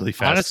 It's a really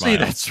fast Honestly,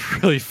 mile. that's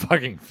really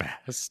fucking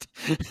fast.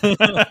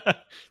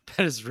 That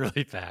is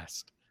really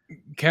fast.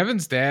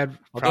 Kevin's dad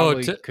Although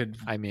probably to- could.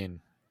 I mean,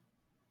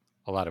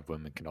 a lot of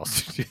women can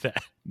also do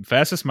that.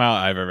 Fastest mile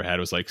I've ever had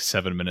was like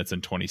 7 minutes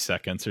and 20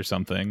 seconds or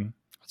something.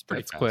 That's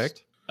pretty That's fast.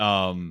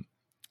 quick.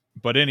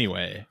 But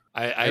anyway,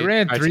 I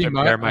ran tried to 3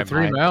 compare mi- my 3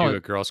 mind mile- to a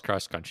girls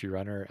cross country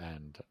runner,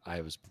 and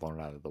I was blown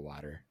out of the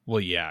water. well,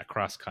 yeah,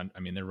 cross country. I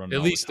mean, they're running At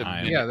all least the a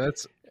time. minute. Yeah,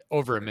 that's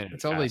Over a minute.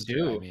 That's all they faster.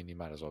 do. I mean, you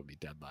might as well be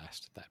dead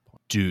last at that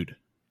point. Dude,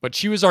 But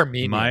she was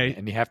Armenian, My-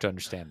 and you have to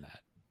understand that.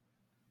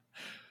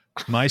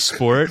 my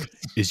sport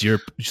is your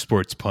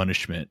sport's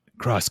punishment.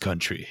 Cross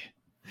country.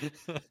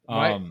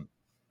 My-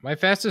 my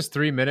fastest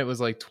 3 minute was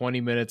like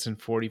 20 minutes and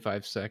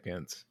 45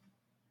 seconds.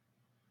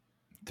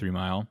 3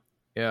 mile.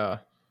 Yeah.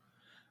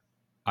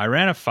 I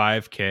ran a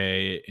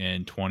 5K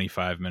in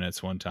 25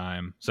 minutes one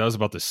time. So that was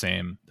about the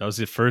same. That was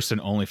the first and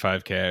only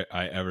 5K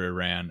I ever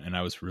ran, and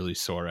I was really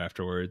sore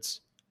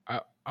afterwards.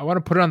 I want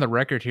to put it on the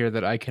record here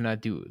that I cannot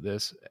do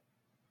this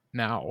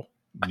now.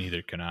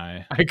 Neither can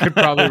I. I could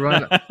probably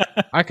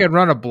I could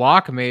run a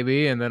block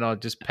maybe, and then I'll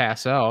just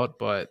pass out.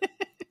 But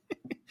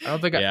I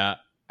don't think Yeah.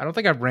 I don't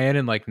think I ran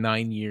in like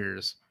 9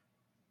 years.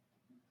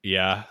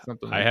 Yeah.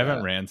 Something I like haven't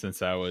that. ran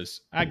since I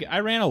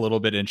ran a little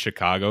bit in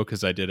Chicago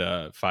because I did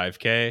a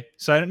 5K.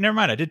 So never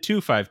mind. I did 2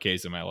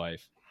 5Ks in my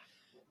life.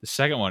 The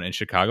second one in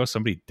Chicago,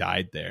 somebody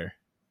died there.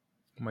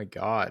 Oh my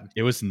god!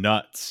 It was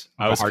nuts.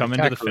 I A was heart coming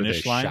to the attack or they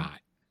finish line. shot?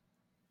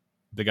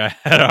 The guy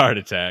had a heart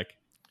attack.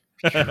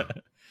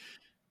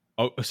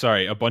 Oh,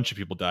 sorry. A bunch of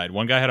people died.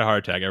 One guy had a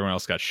heart attack. Everyone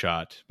else got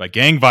shot by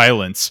gang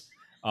violence.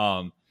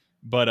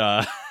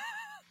 But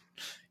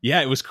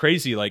yeah, it was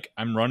crazy. Like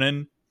I'm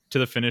running to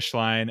the finish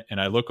line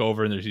and I look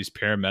over and there's these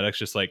paramedics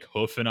just like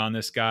hoofing on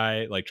this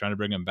guy, like trying to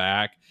bring him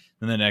back.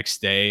 Then the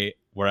next day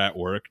we're at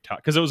work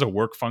because it was a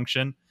work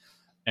function.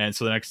 And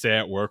so the next day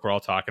at work, we're all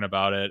talking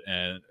about it.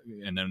 And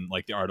then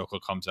like the article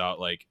comes out,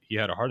 like he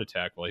had a heart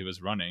attack while he was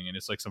running. And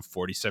it's like some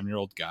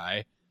 47-year-old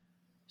guy.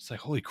 It's like,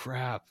 holy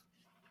crap.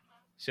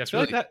 See, I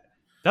feel really- like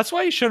that's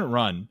why you shouldn't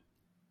run.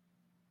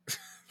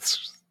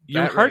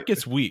 Your That heart right.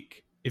 gets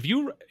weak. If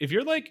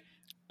you're like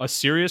a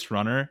serious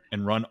runner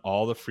and run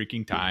all the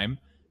freaking time,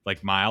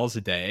 like miles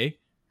a day,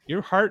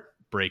 your heart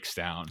breaks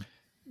down.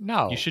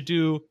 No, You should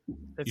do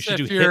it's HIIT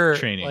if you're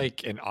training.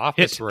 like an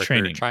office HIIT worker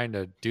training. trying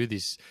to do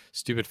these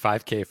stupid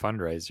 5K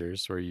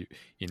fundraisers where you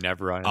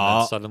never run, and Oh.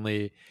 then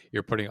suddenly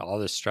you're putting all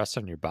this stress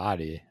on your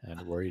body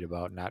and worried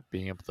about not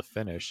being able to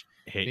finish.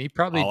 Hey, And he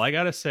probably all I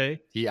gotta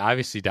say, he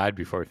obviously died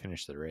before he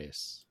finished the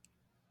race.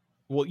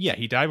 well, yeah,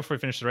 he died before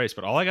he finished the race,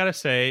 but all I gotta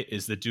say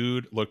is the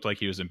dude looked like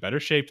he was in better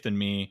shape than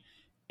me,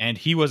 and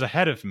he was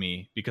ahead of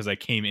me because I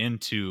came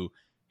into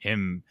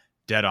him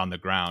dead on the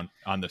ground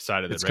on the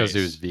side of the It's race. because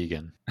he was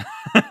vegan.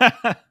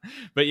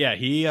 But yeah,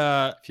 he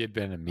If he had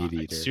been a meat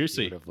eater,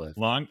 seriously, he would have lived.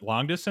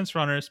 long distance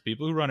runners,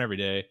 people who run every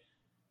day,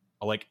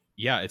 are like,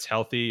 yeah, it's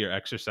healthy, you're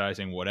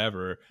exercising,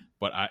 whatever,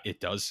 but it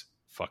does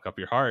fuck up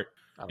your heart.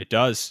 Oh, It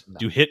does. no.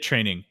 Do HIIT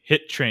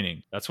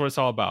training. That's what it's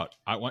all about.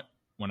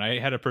 When I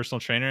had a personal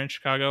trainer in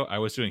Chicago, I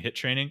was doing HIIT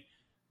training.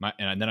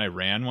 And then I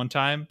ran one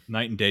time,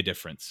 night and day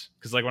difference.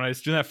 Because like when I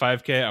was doing that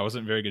 5K, I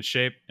wasn't in very good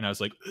shape, and I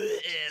was like,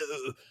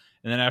 ugh.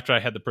 And then after I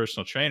had the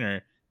personal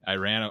trainer, I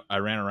ran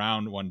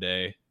around one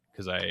day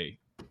because I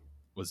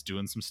was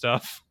doing some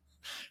stuff,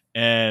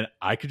 and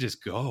I could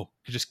just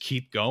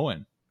keep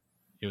going.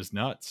 It was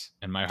nuts,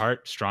 and my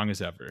heart strong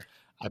as ever.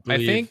 I I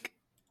think.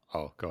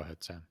 Oh, go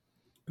ahead, Sam.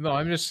 No,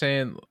 I'm just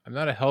saying I'm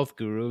not a health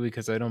guru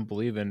because I don't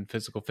believe in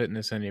physical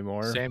fitness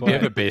anymore. Sam, but do you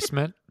have a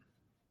basement?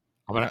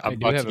 I'm I do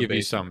about to have a give you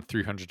basement.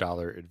 some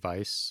 $300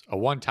 advice, a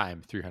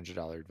one-time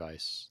 $300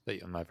 advice that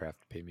you'll never have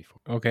to pay me for.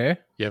 Okay.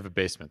 You have a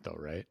basement though,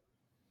 right?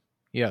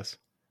 Yes.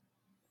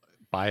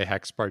 Buy a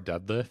hex bar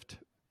deadlift,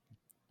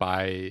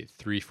 buy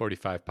 3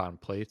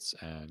 45-pound plates,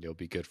 and you'll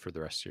be good for the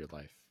rest of your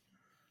life.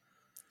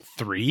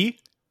 3?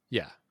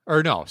 Yeah.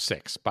 Or no,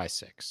 6. Buy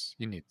 6.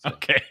 You need 6.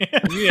 Okay.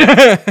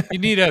 You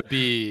need to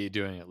be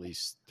doing at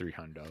least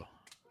 300.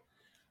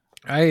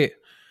 I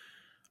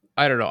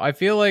don't know. I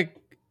feel like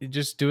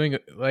just doing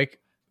like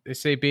they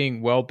say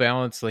being well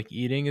balanced, like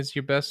eating is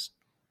your best.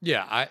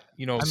 Yeah, I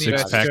mean,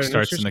 Six best- pack it's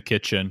starts in just the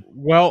kitchen.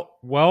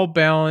 well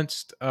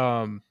balanced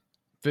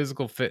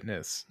physical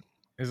fitness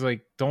is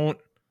like don't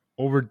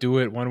overdo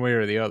it one way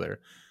or the other.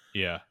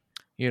 Yeah.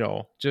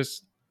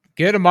 Just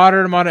get a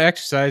moderate amount of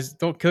exercise.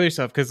 Don't kill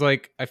yourself because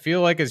like I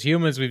feel like as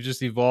humans we've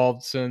just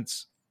evolved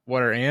since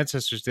what our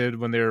ancestors did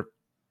when they were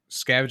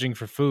scavenging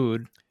for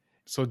food.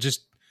 So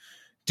just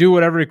do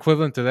whatever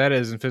equivalent to that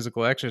is in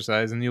physical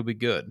exercise and you'll be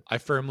good. I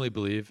firmly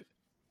believe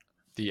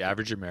the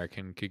average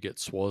American could get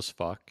swole as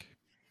fuck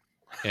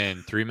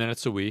in 3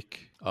 minutes a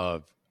week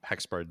of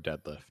hex bar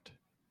deadlift.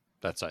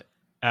 That's it.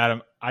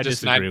 Adam, I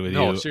disagree with you.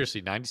 No,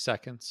 seriously, 90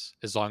 seconds.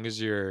 As long as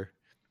you're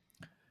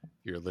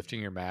lifting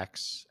your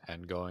max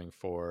and going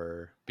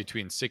for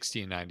between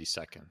 60 and 90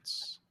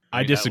 seconds.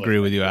 I disagree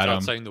with you, without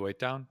Adam. setting the weight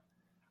down.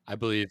 I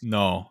believe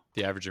No,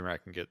 the average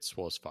American gets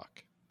swole as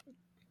fuck.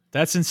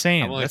 that's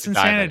insane. I'm willing That's to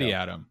die by insanity,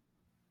 that. Adam.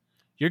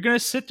 You're going to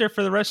sit there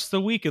for the rest of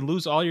the week and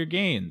lose all your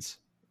gains.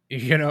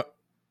 You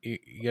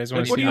guys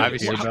want to What see do you,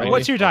 obviously my how- belly?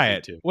 what's your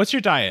diet? Too. What's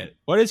your diet?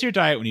 What is your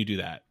diet when you do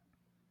that?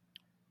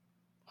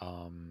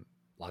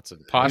 Lots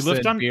of pasta lift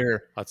and on-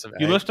 beer? lots of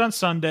You egg. lift on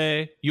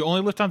Sunday. You only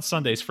lift on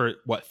Sundays for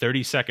what,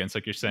 30 seconds,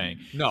 like you're saying.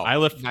 No, I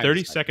lift 90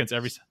 30 seconds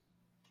every.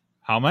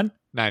 How much?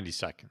 90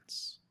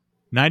 seconds.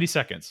 90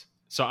 seconds.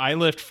 So I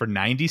lift for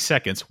 90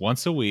 seconds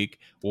once a week.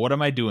 What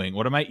am I doing?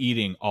 What am I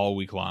eating all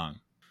week long?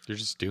 You're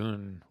just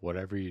doing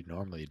whatever you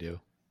normally do.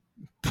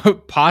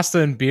 Pasta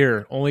and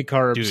beer, only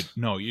carbs. Dude,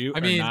 no, you I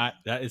are mean, not.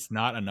 That is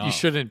not enough. You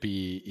shouldn't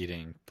be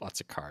eating lots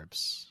of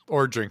carbs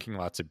or drinking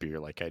lots of beer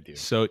like I do.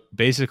 So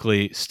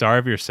basically,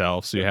 starve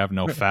yourself so you have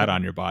no fat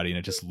on your body and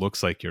it just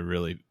looks like you're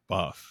really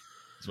buff.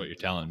 Is what you're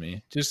telling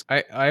me. Just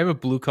I have a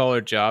blue collar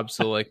job,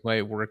 so like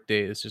my work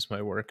day is just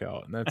my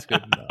workout, and that's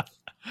good enough.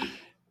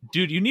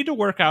 Dude, you need to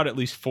work out at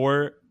least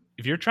 4.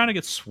 If you're trying to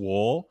get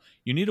swole,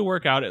 you need to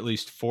work out at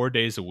least 4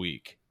 days a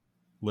week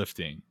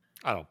lifting.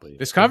 I don't believe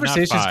This it.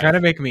 conversation is 5. kind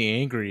of making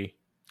me angry.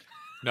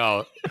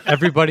 No,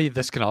 everybody,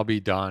 this can all be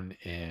done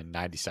in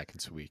 90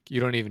 seconds a week. You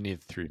don't even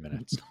need 3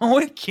 minutes. No,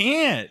 it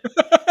can't.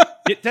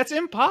 That's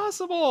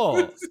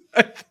impossible.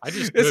 I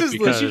just This do it is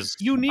because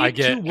You need I to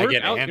get work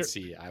out.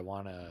 antsy. I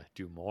want to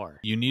do more.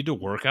 You need to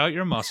work out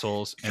your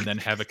muscles and then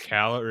have a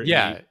calorie.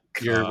 Yeah,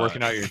 you're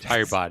working out your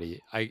entire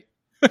body.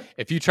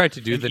 If you tried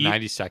to do And the eat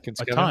 90 seconds,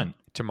 a Kevin, ton.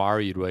 tomorrow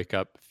you'd wake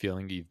up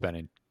feeling you've been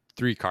in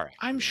 3 car accidents.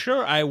 I'm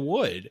sure I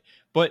would,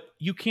 but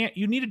you can't.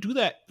 You need to do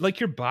that. Like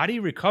your body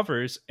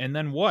recovers, and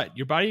then what?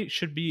 Your body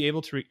should be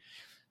able to.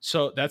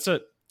 So that's a.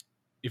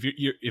 If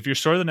you're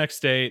sore the next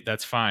day,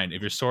 that's fine.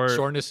 If you're sore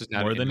Soreness is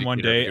not more an than one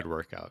indicator of day, a good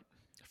workout.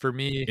 For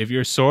me, if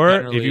you're sore, if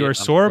generally, you are I'm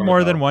sore sore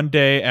more than about- one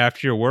day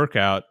after your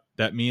workout,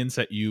 that means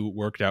that you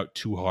worked out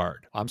too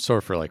hard. I'm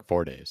sore for like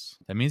 4 days.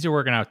 That means you're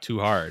working out too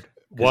hard.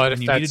 'Cause What then if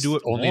you that's need to do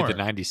it only more. the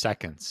 90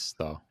 seconds,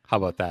 though? How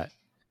about that?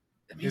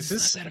 That means Is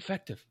it's this- not that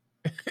effective.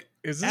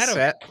 Is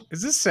Adam-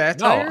 is this No,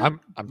 satire?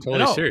 I'm totally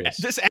No, serious.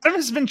 This Adam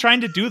has been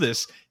trying to do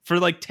this for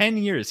like 10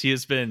 years.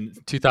 He's been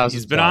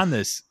 2000. on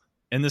this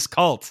in this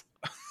cult.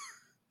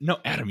 No,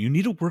 Adam, you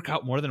need to work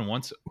out more than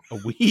once a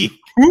week.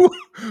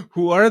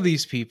 Who are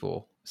these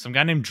people? some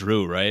guy named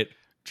Drew, right?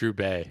 Drew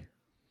Bay.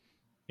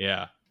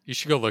 Yeah. You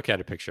should go look at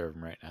a picture of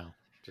him right now.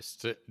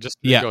 Just to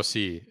Yeah. go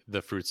see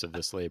the fruits of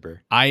this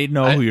labor. I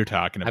know who you're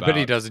talking I about. bet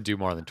he doesn't do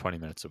more than 20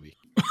 minutes a week.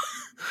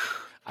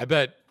 I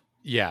bet,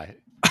 yeah.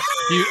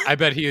 I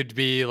bet he would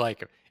be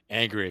like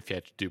angry if he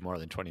had to do more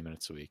than 20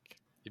 minutes a week.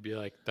 He'd be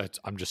like,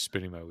 I'm just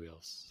spinning my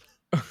wheels.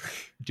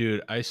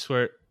 Dude, I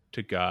swear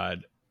to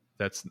God,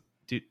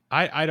 dude,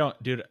 I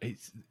don't, dude,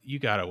 you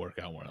gotta work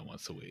out more than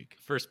once a week.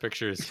 First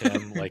picture is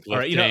him like lifting. All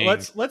right, you know,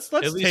 let's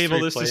table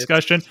this plates.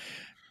 discussion.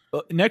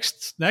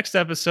 Next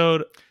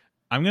episode,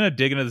 I'm gonna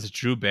dig into this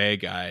Drew Bay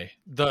guy.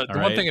 The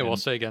one thing I will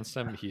say against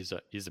him, he's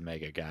a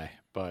mega guy.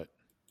 But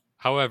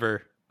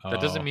however,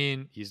 that doesn't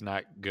mean he's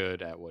not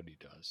good at what he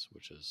does,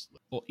 which is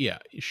yeah,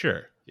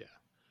 sure. Yeah.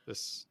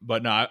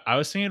 But no, I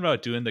was thinking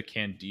about doing the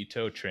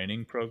Candito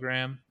training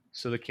program.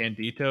 So the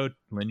Candito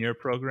linear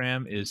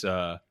program is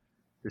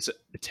this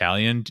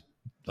Italian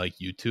like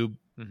YouTube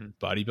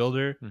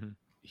bodybuilder. Mm-hmm.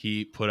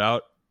 He put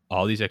out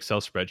all these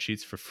Excel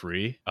spreadsheets for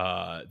free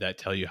that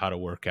tell you how to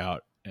work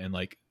out, and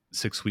like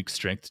 6-week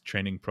strength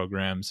training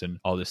programs and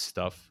all this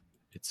stuff.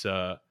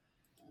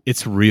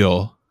 It's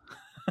real.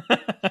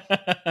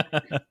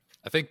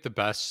 I think the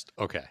best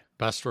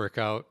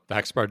workout, the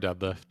hex bar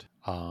deadlift,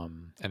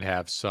 and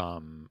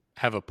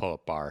have a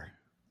pull-up bar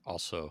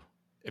also.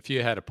 If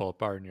you had a pull-up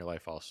bar in your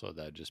life also,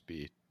 that'd just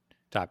be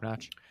top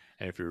notch.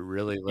 And if you're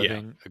really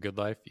living a good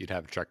life, you'd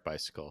have a truck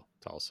bicycle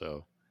to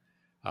also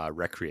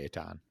recreate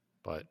on.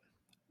 But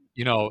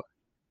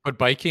but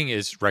biking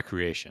is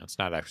recreation. It's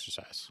not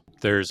exercise.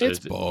 It's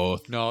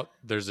both. No,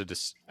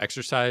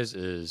 exercise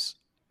is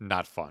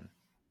not fun.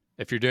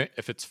 If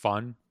it's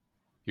fun,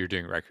 you're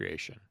doing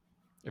recreation.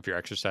 If you're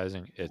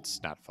exercising,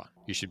 it's not fun.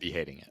 You should be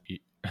hating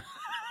it.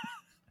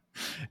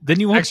 Then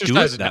you won't do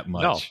it that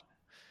much. No.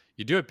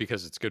 You do it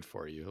because it's good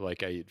for you.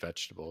 Like I eat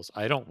vegetables.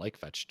 I don't like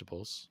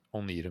vegetables.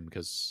 Only eat them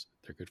because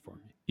they're good for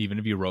me. Even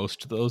if you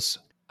roast those?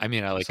 I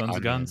mean, I like onions.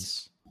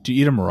 Guns. Do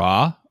you eat them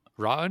raw?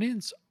 Raw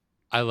onions?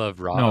 I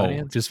love raw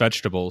onions. No, just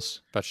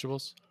vegetables.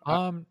 Vegetables?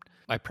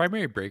 My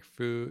primary break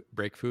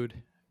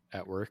food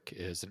at work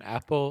is an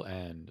apple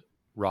and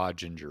raw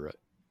ginger root.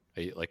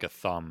 I eat like a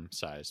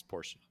thumb-sized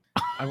portion.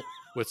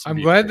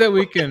 I'm glad that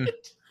we can.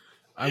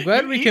 I'm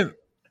glad we can.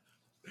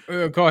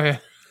 Go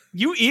ahead.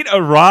 You eat a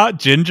raw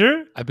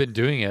ginger? I've been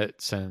doing it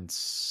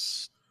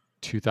since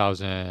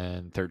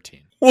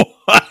 2013.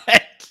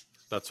 What?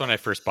 That's when I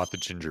first bought the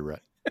ginger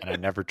root, and I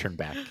never turned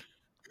back.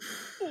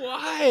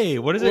 Why?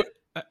 What is it?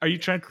 Are you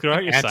trying to clear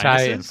out your sinuses?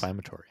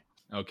 Anti-inflammatory.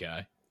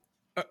 Okay.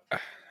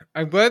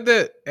 I'm glad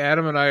that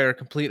Adam and I are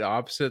complete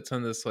opposites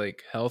on this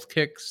like health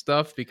kick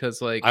stuff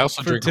because like I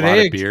also drink a lot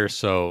of beer,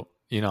 so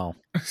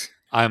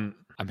I'm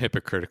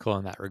hypocritical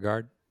in that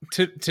regard.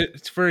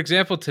 For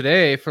example,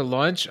 today for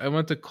lunch I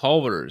went to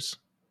Culver's,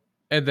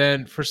 and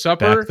then for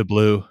supper, Back the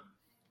blue.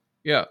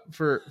 Yeah,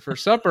 for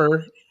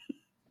supper,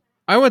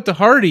 I went to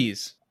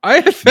Hardee's.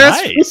 I had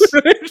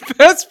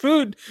fast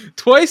food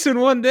twice in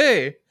one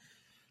day.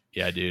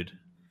 Yeah, dude.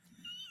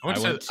 I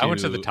went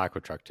to the taco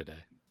truck today.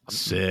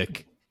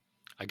 Sick.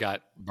 I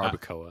got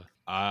barbacoa.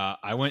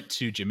 I went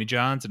to Jimmy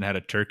John's and had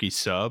a turkey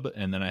sub,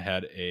 and then I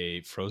had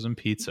a frozen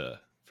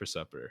pizza for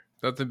supper.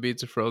 Nothing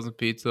beats a frozen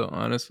pizza,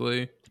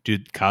 honestly.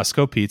 Dude,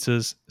 Costco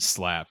pizzas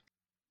slap.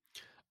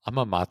 I'm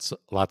a lots of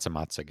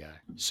matzo guy.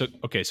 So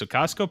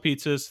Costco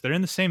pizzas, they're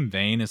in the same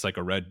vein as like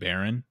a Red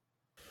Baron.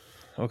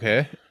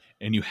 Okay.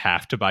 And you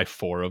have to buy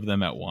 4 of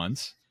them at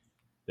once.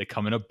 They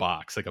come in a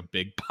box, like a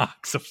big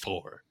box of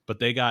 4. But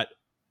they got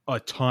a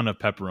ton of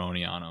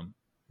pepperoni on them.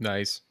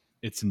 Nice.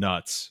 It's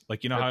nuts.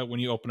 Like, you know how when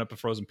you open up a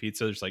frozen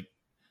pizza, there's like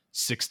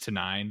 6 to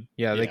 9?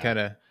 Yeah, they kind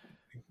of...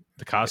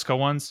 The Costco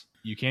ones,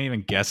 you can't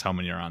even guess how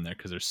many are on there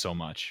because there's so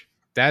much.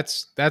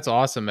 That's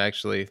awesome,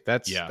 actually.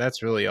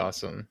 That's really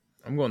awesome.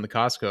 I'm going to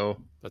Costco.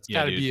 That's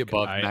got to be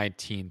above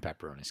 19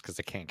 pepperonis because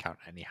they can't count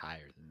any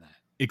higher than that.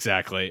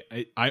 Exactly.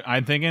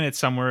 I'm thinking it's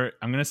somewhere,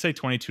 I'm going to say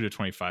 22 to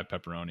 25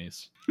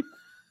 pepperonis.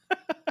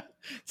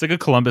 It's like a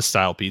Columbus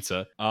style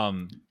pizza.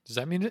 Does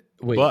that mean it?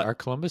 Wait, are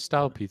Columbus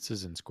style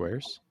pizzas in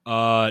squares?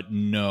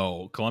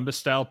 No. Columbus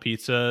style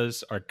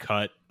pizzas are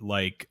cut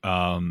like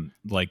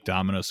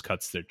Domino's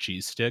cuts their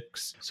cheese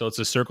sticks. So it's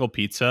a circle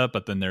pizza,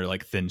 but then they're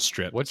like thin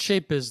strips. What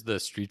shape is the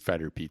Street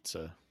Fighter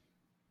pizza?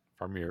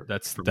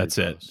 That's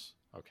it.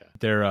 Okay.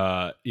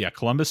 They're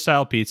Columbus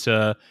style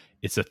pizza.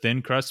 It's a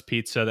thin crust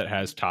pizza that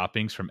has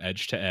toppings from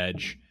edge to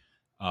edge,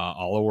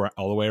 all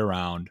the way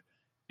around.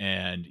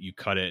 And you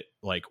cut it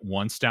like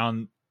once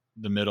down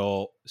the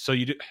middle. So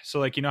you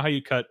know how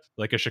you cut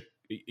like if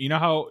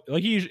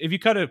you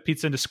cut a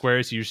pizza into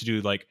squares, you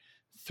usually do like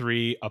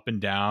 3 up and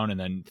down and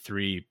then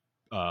 3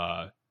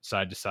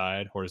 side to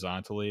side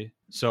horizontally.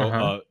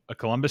 So a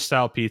Columbus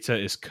style pizza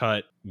is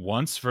cut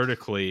once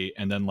vertically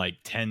and then like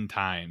 10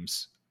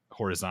 times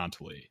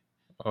horizontally.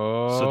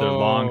 Oh, so they're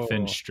long,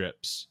 thin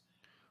strips.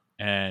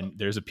 And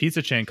there's a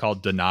pizza chain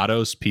called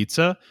Donato's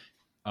Pizza.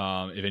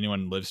 If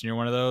anyone lives near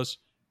one of those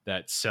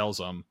that sells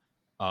them,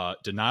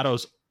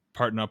 Donato's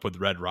partnered up with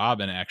Red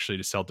Robin actually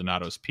to sell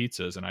Donato's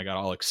pizzas, and I got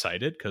all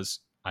excited because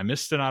I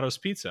miss Donato's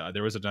Pizza.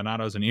 There was a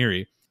Donato's in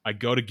Erie. I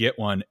go to get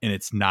one, and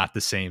it's not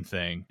the same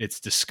thing. It's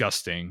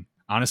disgusting.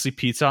 Honestly,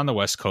 pizza on the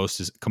West Coast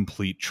is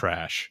complete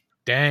trash.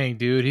 Dang,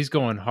 dude, he's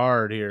going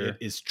hard It here.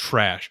 is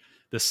trash.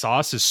 The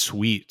sauce is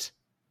sweet.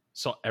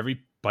 So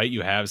every bite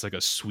you have is like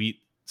a sweet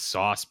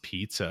sauce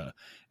pizza.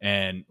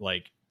 And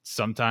like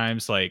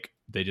sometimes like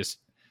there's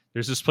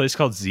this place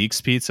called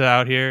Zeke's Pizza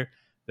out here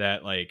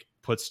that like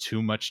puts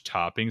too much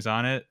toppings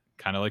on it,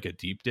 kind of like a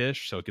deep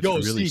dish. So it gets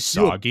really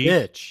soggy.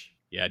 Bitch.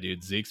 Yeah,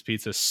 dude, Zeke's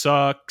Pizza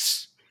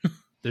sucks.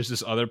 There's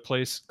this other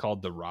place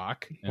called The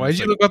Rock. Why'd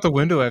you look out the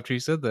window after you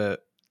said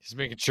that? He's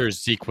making sure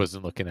Zeke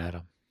wasn't looking at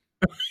him.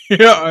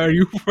 Yeah, are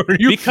you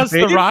because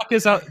afraid? The Rock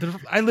is out.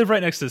 I live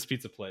right next to this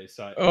pizza place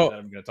that Oh.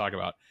 I'm going to talk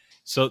about.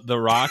 So The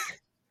Rock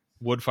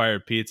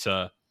wood-fired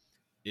pizza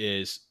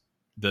is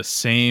the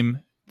same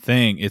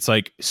thing. It's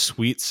like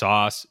sweet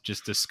sauce,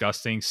 just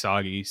disgusting,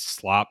 soggy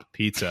slop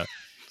pizza.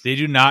 They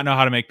do not know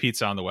how to make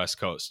pizza on the West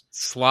Coast.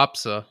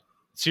 Slopsa.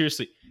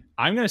 Seriously,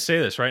 I'm going to say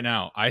this right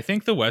now. I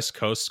think the West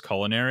Coast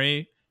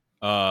culinary,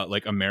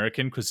 like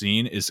American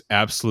cuisine, is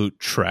absolute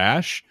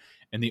trash.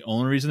 And the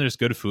only reason there's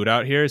good food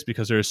out here is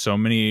because there's so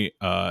many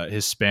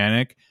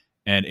Hispanic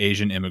and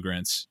Asian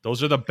immigrants.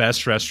 Those are the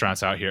best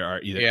restaurants out here, are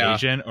either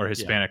Asian or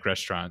Hispanic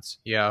restaurants.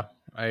 Yeah,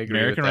 I agree.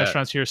 American with that.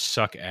 restaurants here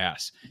suck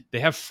ass. They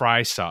have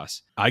fry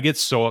sauce. I get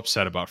so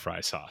upset about fry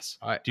sauce.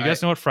 Do you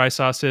guys know what fry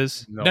sauce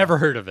is? No. Never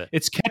heard of it.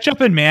 It's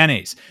ketchup and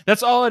mayonnaise.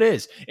 That's all it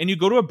is. And you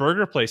go to a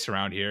burger place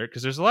around here,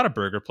 because there's a lot of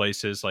burger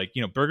places. Like,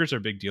 burgers are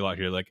a big deal out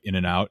here, like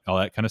In-N-Out, all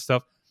that kind of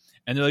stuff.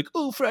 And they're like,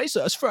 oh, fry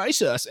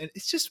sauce. And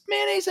it's just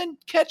mayonnaise and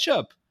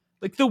ketchup.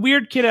 Like the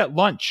weird kid at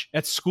lunch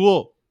at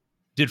school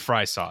did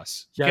fry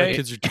sauce. Yeah, Okay? the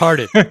kid's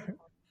retarded.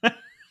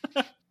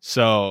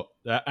 So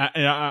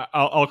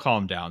I'll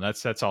calm down.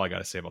 That's all I got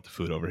to say about the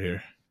food over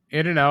here.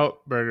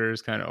 In-N-Out burger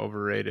is kind of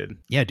overrated.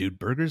 Yeah, dude,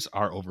 burgers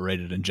are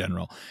overrated in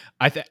general.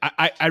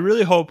 I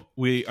really hope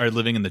we are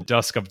living in the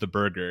dusk of the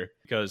burger,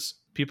 because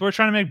people are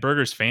trying to make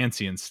burgers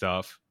fancy and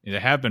stuff. They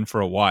have been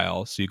for a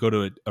while. So you go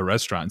to a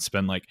restaurant and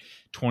spend like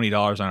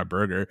 $20 on a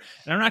burger.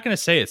 And I'm not going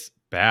to say it's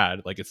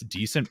bad. Like, it's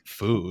decent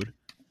food,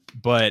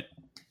 but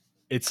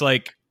it's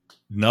like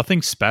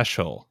nothing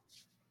special.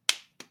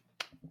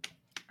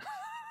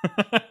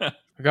 I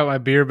got my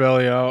beer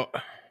belly out.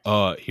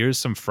 Here's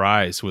some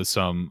fries with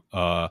some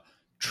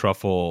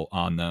truffle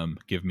on them.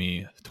 Give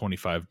me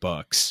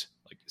 $25.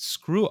 Like,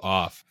 screw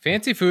off.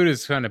 Fancy food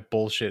is kind of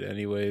bullshit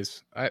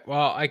anyways.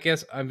 I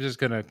guess I'm just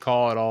going to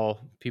call it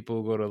all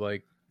people who go to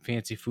like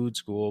fancy food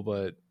school,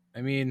 but I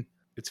mean,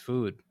 it's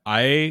food.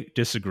 I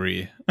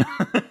disagree. All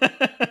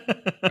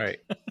right.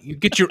 You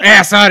get your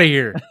ass out of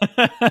here.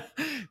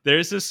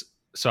 There's this.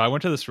 So I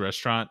went to this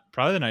restaurant,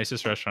 probably the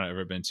nicest restaurant I've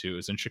ever been to. It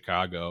was in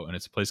Chicago, and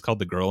it's a place called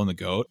The Girl and the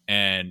Goat.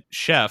 And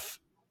chef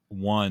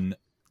won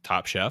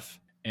Top Chef,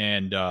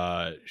 and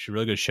she's a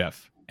really good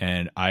chef.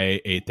 And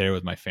I ate there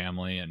with my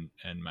family and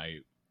my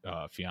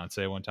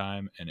fiance one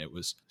time, and it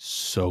was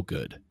so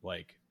good.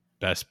 Like,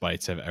 best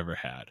bites I've ever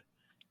had.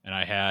 And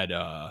I had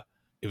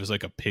it was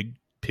like a pig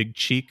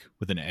cheek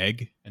with an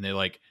egg, and they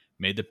like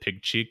made the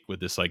pig cheek with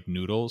this like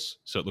noodles,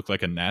 so it looked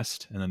like a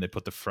nest, and then they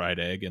put the fried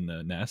egg in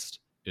the nest.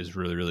 Is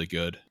really, really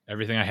good.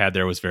 Everything I had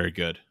there was very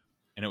good,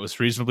 and it was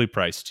reasonably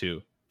priced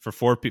too. For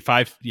four people,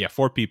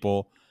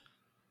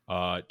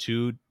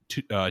 two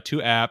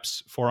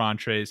apps, 4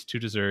 entrees, 2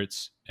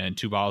 desserts, and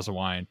 2 bottles of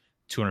wine.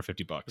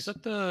 $250. Was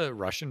that the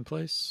Russian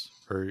place?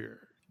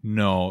 Or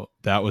no,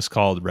 that was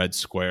called Red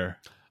Square.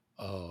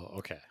 Oh,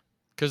 okay.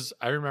 Because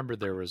I remember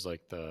there was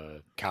like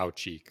the cow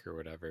cheek or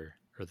whatever,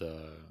 or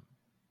the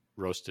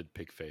roasted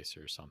pig face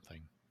or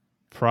something.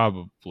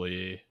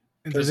 Probably.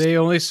 Do they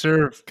only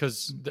serve?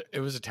 Because it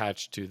was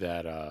attached to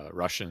that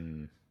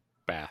Russian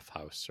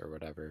bathhouse or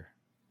whatever.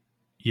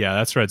 Yeah,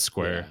 that's Red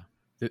Square.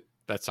 Yeah.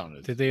 That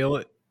sounded. Did they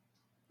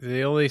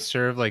only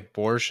serve like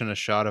borscht and a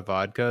shot of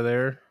vodka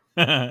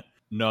there?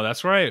 No,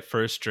 that's where I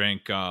first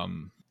drank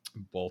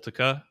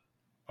Baltica.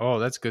 Oh,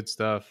 that's good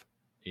stuff.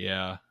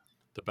 Yeah,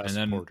 The best and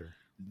then porter.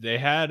 They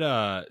had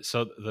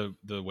so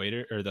the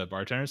waiter or the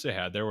bartenders they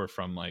had there were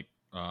from like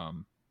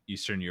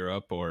Eastern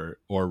Europe or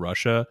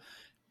Russia,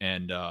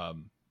 and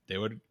they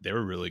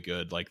were really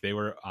good. Like, they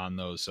were on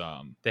those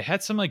they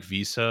had some like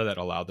visa that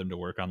allowed them to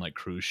work on like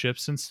cruise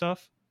ships and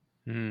stuff.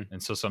 Mm.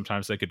 And so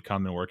sometimes they could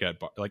come and work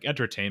at like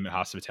entertainment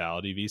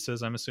hospitality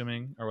visas, I'm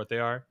assuming, are what they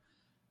are.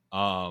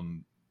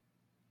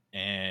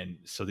 And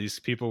so these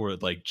people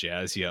would like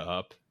jazz you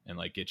up and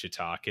like get you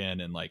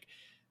talking, and like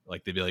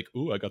they'd be like,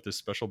 "Ooh, I got this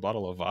special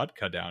bottle of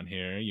vodka down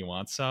here. You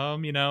want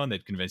some?" And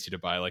they'd convince you to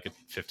buy like a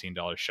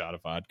 $15 shot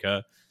of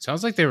vodka.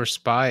 Sounds like they were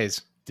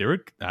spies. They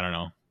were, I don't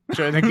know,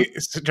 trying to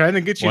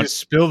get you to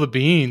spill the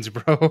beans,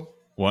 bro.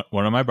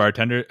 One of my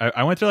bartenders,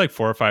 I went there like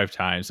 4 or 5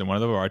 times, and one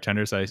of the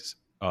bartenders I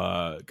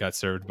got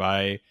served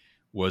by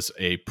was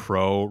a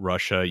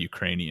pro-Russia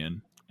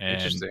Ukrainian, and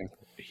Interesting.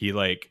 he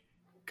like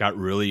got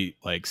really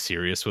like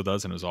serious with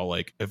us and was all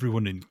like,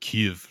 "Everyone in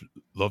Kiev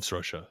loves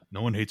Russia.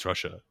 No one hates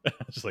Russia." I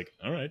was just like,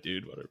 "All right,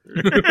 dude, whatever."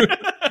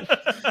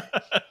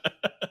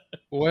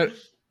 What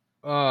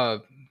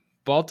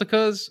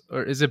Balticas,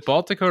 or is it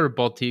Baltica or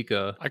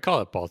Baltica? I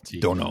call it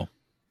Baltic. Don't know.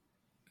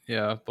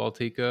 Yeah,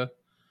 Baltica.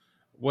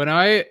 When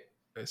I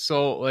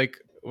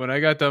when I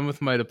got done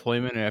with my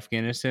deployment in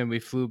Afghanistan, we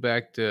flew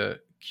back to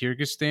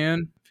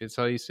Kyrgyzstan, if that's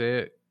how you say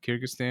it.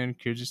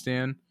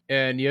 Kyrgyzstan.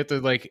 And you have to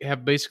like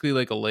have basically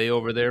like a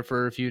layover there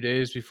for a few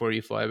days before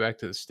you fly back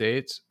to the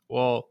States.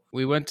 Well,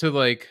 we went to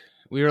like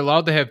we were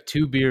allowed to have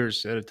 2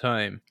 beers at a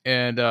time.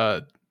 And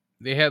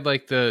they had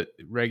like the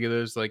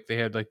regulars, like they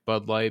had like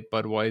Bud Light,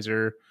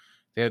 Budweiser,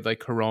 they had like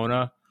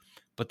Corona,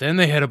 but then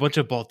they had a bunch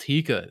of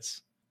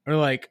Balticas. Or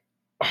like,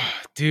 oh,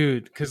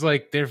 dude, because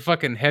like they're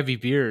fucking heavy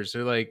beers.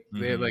 They're like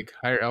they have like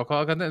higher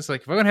alcohol content. It's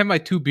like if I'm gonna have my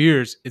 2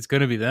 beers, it's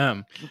gonna be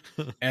them.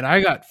 And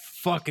I got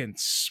fucking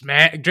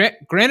smacked.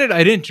 Granted,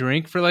 I didn't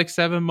drink for like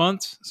 7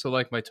 months, so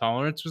like my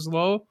tolerance was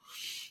low.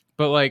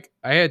 But like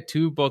I had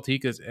 2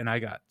 Balticas and I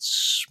got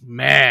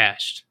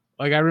smashed.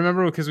 Like I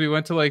remember because we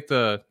went to like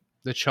the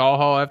chow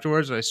hall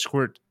afterwards, and I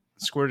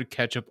squirted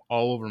ketchup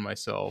all over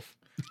myself.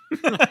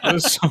 I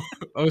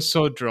was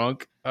so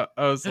drunk. I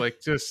was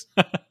like just.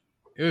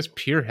 It was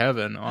pure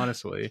heaven,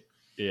 honestly.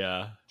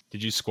 Yeah.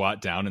 Did you squat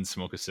down and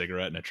smoke a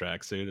cigarette in a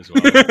tracksuit as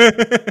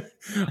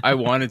well? I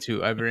wanted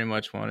to. I very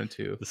much wanted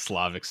to. The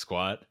Slavic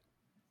squat.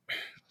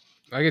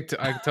 I could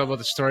tell about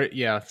the story.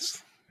 Yeah,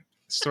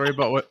 story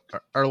about what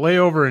our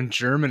layover in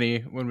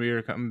Germany when we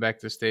were coming back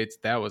to the States.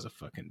 That was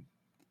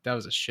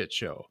a shit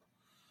show.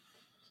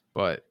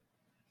 But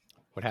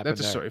What happened?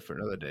 that's a story for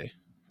another day.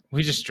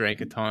 We just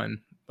drank a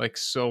ton, like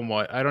so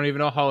much. I don't even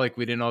know how like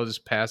we didn't all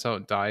just pass out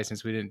and die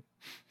since we didn't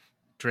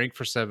drink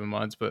for 7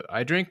 months, but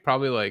I drank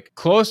probably like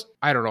close.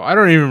 I don't know. I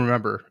don't even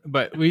remember,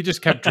 but we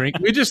just kept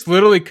drinking. We just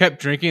literally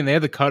kept drinking. They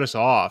had to cut us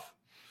off.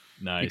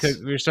 Nice. Because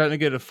we were starting to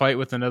get a fight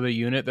with another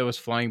unit that was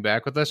flying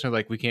back with us. And they're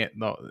like, we can't,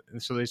 no.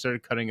 And so they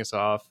started cutting us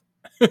off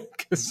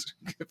because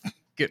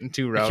getting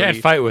too You rowdy. can't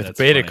fight with That's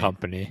Beta funny.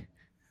 Company.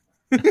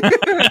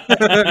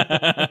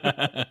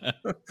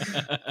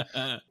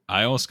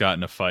 I almost got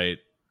in a fight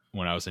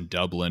when I was in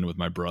Dublin with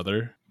my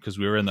brother because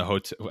we were in the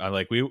hotel.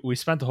 We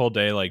spent the whole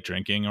day like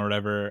drinking or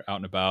whatever out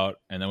and about,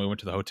 and then we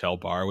went to the hotel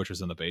bar, which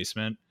was in the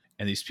basement.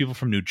 And these people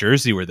from New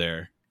Jersey were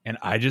there, and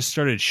I just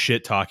started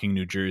shit talking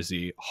New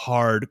Jersey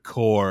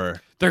hardcore.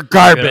 They're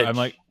garbage. And I'm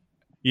like,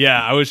 yeah,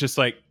 I was just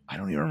like, I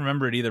don't even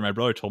remember it either. My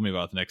brother told me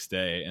about it the next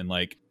day, and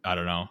like, I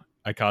don't know.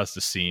 I caused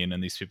a scene,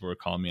 and these people were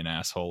calling me an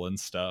asshole and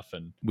stuff,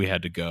 and we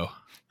had to go.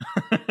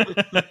 It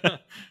I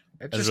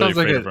was just really sounds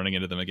like afraid of running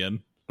into them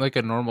again. like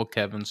a normal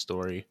Kevin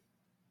story.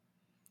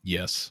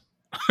 Yes.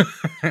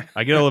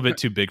 I get a little bit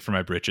too big for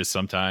my britches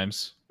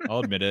sometimes.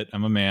 I'll admit it.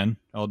 I'm a man.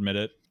 I'll admit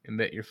it.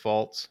 Admit your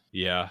faults.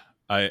 Yeah.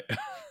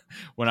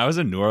 When I was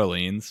in New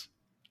Orleans,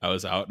 I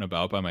was out and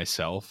about by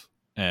myself,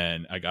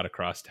 and I got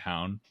across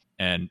town,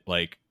 and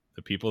like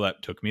the people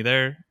that took me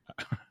there.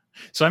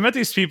 So I met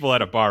these people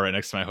at a bar right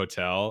next to my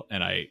hotel,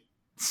 and I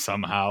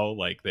somehow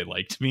like they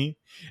liked me,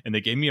 and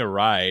they gave me a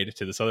ride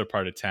to this other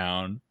part of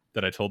town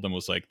that I told them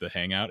was like the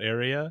hangout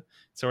area.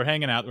 So we're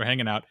hanging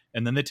out,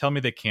 and then they tell me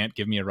they can't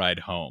give me a ride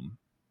home.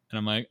 And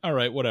I'm like, all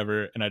right,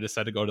 whatever. And I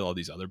decided to go to all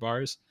these other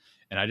bars.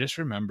 And I just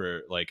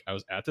remember like I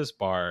was at this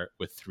bar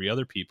with 3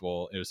 other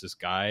people. It was this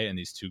guy and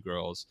these 2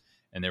 girls,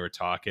 and they were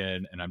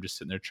talking, and I'm just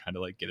sitting there trying to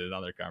like get in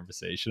on their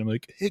conversation. I'm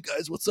like, hey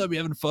guys, what's up? You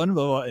having fun?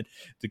 Blah, blah. And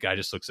the guy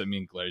just looks at me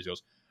and glares. He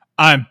goes,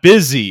 I'm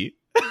busy.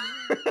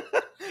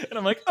 And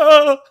I'm like,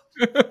 oh,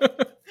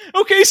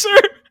 okay, sir.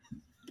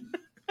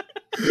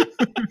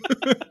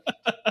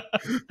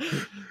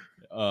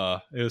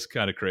 It was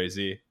kind of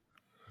crazy.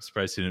 I'm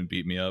surprised he didn't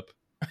beat me up.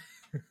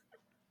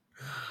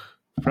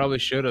 Probably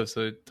should have,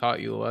 so it taught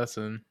you a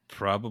lesson.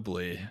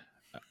 Probably.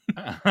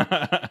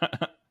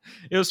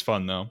 It was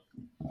fun though.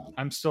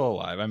 I'm still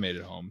alive. I made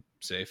it home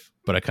safe.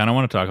 But I kind of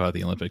want to talk about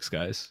the Olympics,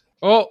 guys.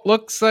 Oh,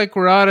 looks like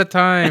we're out of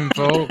time,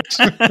 folks.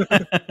 Where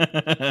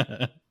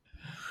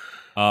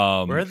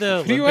are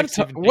the do you want Olympics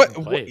to even what,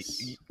 taking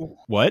place?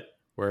 What?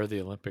 Where are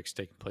the Olympics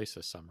taking place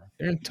this summer?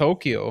 They're in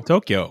Tokyo.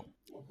 Tokyo.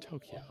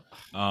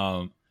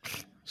 Tokyo.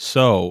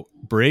 So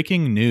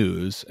breaking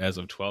news as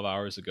of 12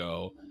 hours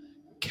ago,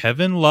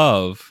 Kevin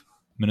Love,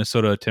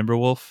 Minnesota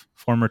Timberwolf,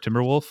 former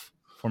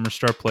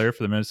star player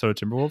for the Minnesota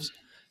Timberwolves,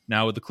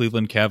 now with the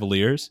Cleveland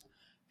Cavaliers,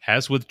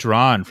 has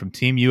withdrawn from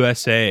Team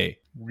USA.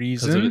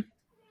 Reason?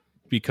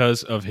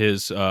 Because of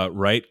his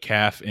right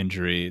calf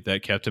injury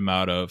that kept him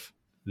out of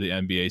the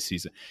NBA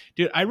season.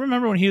 Dude, I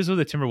remember when he was with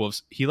the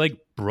Timberwolves, he like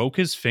broke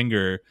his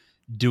finger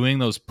doing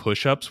those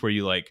push-ups where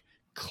you like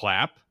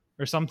clap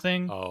or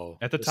something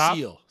at the top.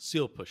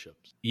 Seal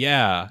push-ups.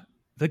 Yeah.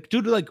 The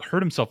dude like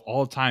hurt himself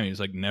all the time. He was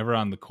like never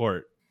on the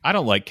court. I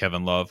don't like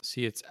Kevin Love.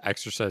 See, it's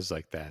exercises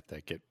like that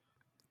get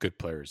good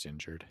players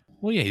injured.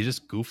 Well, yeah, he's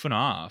just goofing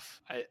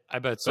off. I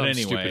bet some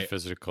anyway, stupid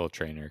physical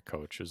trainer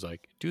coach was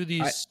like, do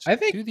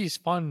these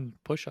fun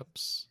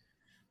push-ups.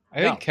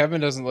 I think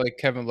Kevin doesn't like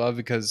Kevin Love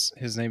because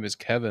his name is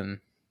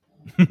Kevin.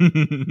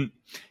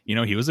 You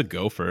know, he was a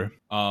gopher.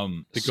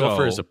 The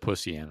gopher is a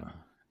pussy animal.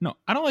 No,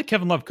 I don't like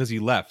Kevin Love because he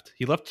left.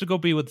 He left to go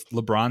be with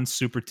LeBron's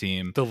super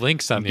team. The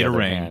Lynx, on the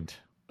other hand,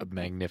 a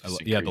magnificent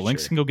the creature.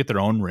 lynx can go get their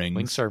own rings.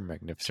 Lynx are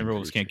magnificent.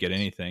 Timberwolves can't get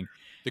anything.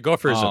 The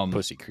gopher is a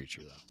pussy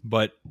creature, though.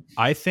 But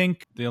I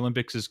think the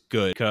Olympics is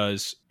good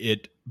because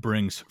it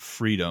brings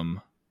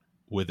freedom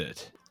with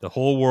it. The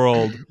whole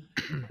world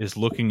is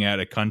looking at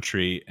a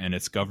country and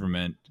its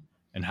government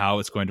and how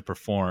it's going to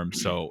perform,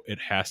 so it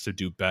has to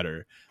do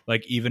better.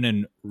 Like even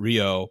in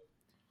Rio,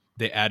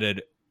 they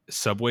added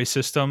subway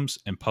systems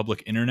and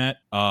public internet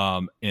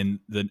in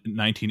the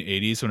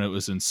 1980s when it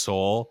was in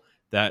Seoul.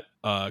 That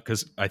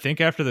because I think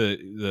after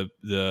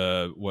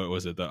the what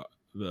was it, the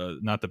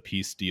not the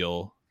peace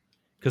deal,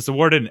 because the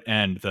war didn't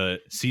end, the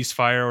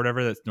ceasefire or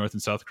whatever that North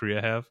and South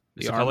Korea have.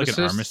 Is it called like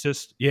an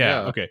armistice?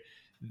 Yeah. Okay.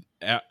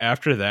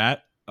 After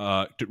that,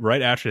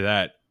 right after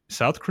that,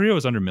 South Korea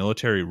was under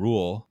military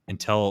rule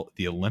until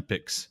the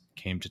Olympics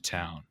came to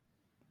town.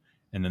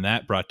 And then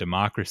that brought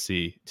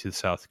democracy to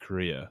South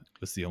Korea.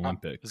 Was the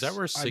Olympics? Is that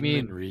where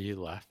Syngman Rhee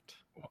left?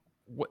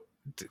 What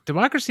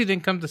democracy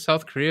didn't come to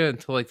South Korea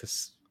until like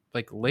this,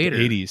 like later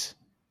the 80s.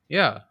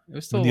 Yeah, it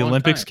was still when the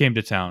Olympics came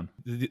to town.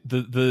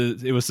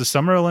 It was the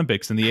Summer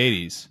Olympics in the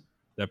 80s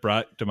that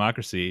brought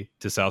democracy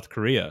to South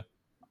Korea.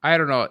 I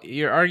don't know.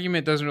 Your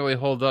argument doesn't really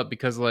hold up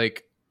because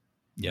like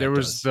there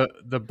was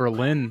the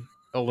Berlin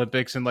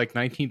Olympics in like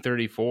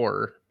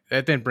 1934.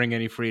 That didn't bring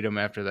any freedom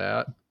after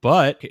that.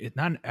 But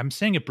I'm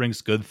saying it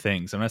brings good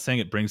things. I'm not saying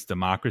it brings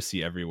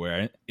democracy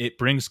everywhere. It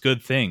brings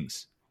good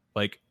things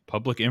like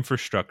public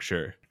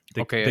infrastructure.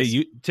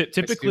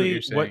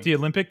 Typically, what the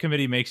Olympic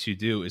Committee makes you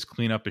do is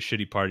clean up a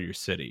shitty part of your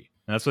city.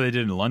 And that's what they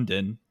did in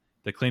London.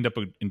 They cleaned up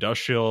an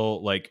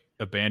industrial, like,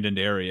 abandoned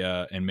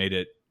area and made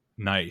it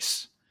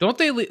nice. Don't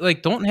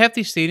half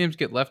these stadiums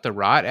get left to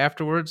rot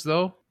afterwards,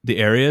 though? The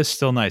area is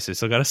still nice. They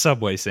still got a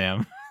subway,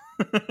 Sam.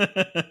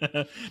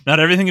 Not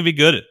everything can be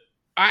good.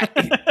 I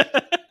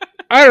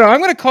don't know. I'm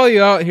going to call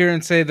you out here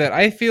and say that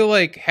I feel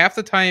like half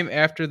the time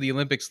after the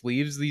Olympics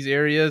leaves these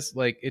areas,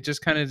 like, it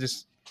just kind of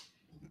just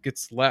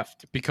gets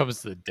left. It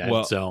becomes the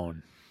dead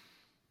zone.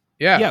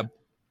 Yeah. And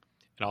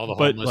all the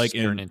homeless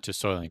turn into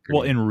Soylent Green.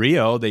 Well, in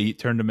Rio, they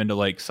turned them into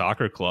like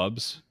soccer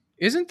clubs.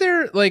 Isn't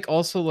there like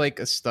also like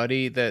a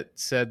study that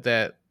said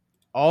that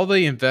all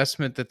the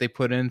investment that they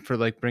put in for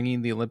like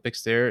bringing the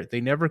Olympics there, they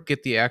never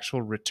get the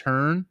actual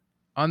return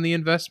on the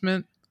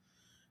investment?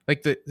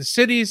 Like the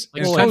cities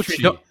like in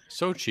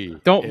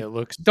Sochi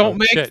don't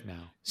make shit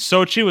now.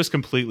 Sochi was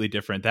completely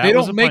different. They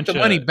don't make the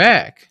money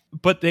back,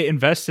 but they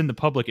invest in the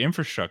public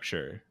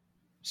infrastructure.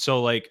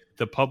 So like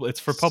it's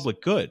for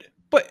public good.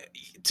 But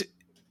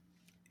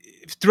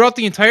throughout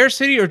the entire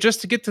city, or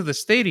just to get to the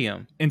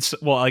stadium?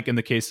 Like in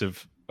the case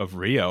of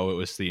Rio, it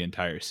was the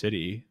entire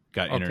city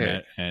got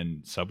internet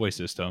and subway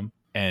system.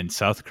 And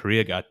South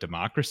Korea got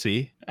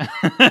democracy.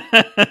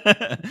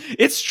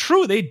 It's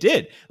true, they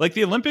did. Like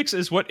the Olympics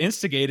is what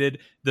instigated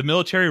the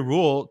military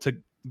rule to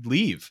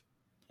leave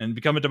and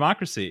become a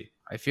democracy.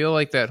 I feel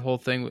like that whole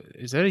thing,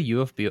 is that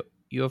a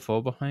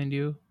UFO behind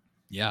you?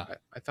 Yeah.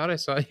 I thought I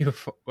saw a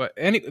UFO. But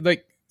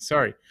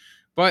sorry.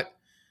 But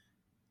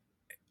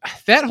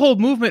that whole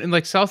movement in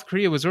like South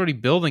Korea was already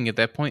building at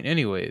that point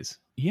anyways.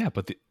 Yeah,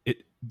 but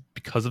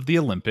because of the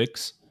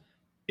Olympics,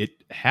 it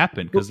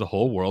happened because the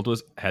whole world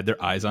had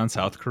their eyes on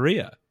South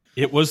Korea.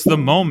 It was the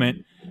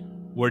moment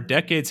where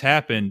decades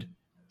happened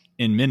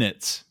in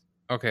minutes.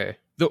 Okay.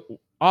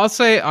 I'll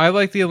say I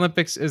like the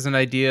Olympics as an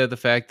idea. The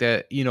fact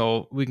that,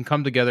 we can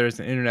come together as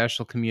an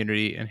international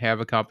community and have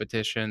a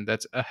competition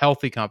that's a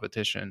healthy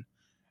competition,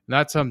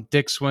 not some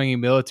dick swinging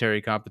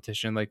military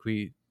competition like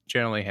we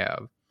generally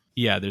have.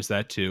 Yeah, there's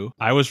that too.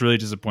 I was really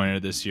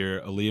disappointed this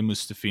year. Aliyah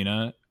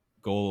Mustafina,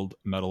 gold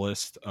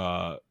medalist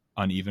on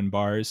even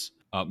bars.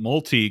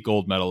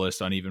 Multi-gold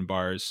medalist on even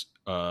bars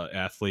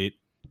athlete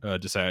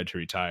decided to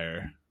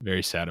retire.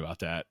 Very sad about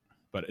that,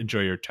 but enjoy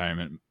your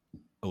retirement,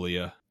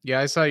 Aliyah. Yeah,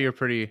 I saw you're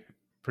pretty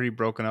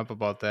broken up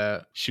about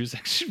that. She was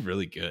actually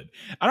really good.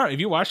 I don't know if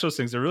you watch those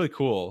things; they're really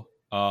cool.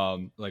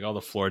 Like all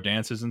the floor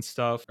dances and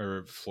stuff,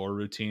 or floor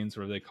routines,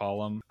 whatever they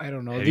call them. I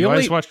don't know. Have you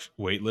guys watched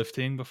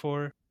weightlifting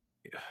before?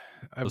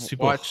 Those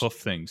people hoof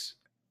things.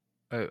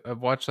 I've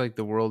watched like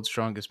the World's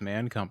Strongest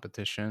Man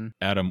competition.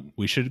 Adam,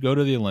 we should go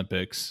to the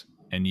Olympics.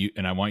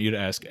 And I want you to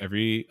ask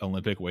every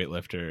Olympic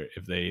weightlifter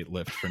if they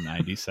lift for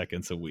 90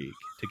 seconds a week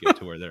to get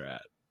to where they're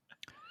at.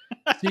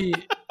 See,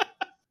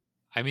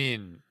 I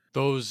mean,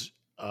 those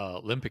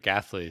Olympic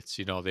athletes,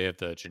 they have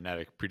the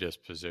genetic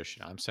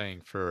predisposition. I'm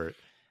saying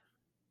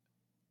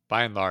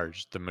by and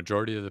large, the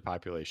majority of the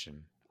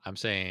population, I'll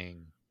say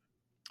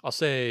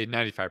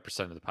 95%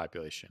 of the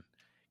population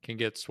can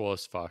get swole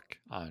as fuck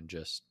on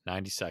just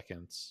 90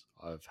 seconds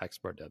of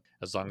hexbar deadlift,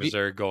 as long as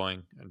they're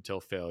going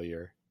until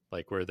failure.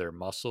 Like where their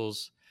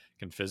muscles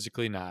can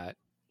physically not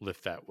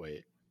lift that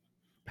weight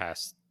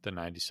past the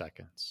 90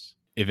 seconds.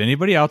 If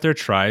anybody out there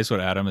tries what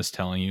Adam is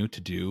telling you to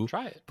do,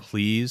 try it.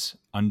 Please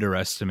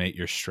underestimate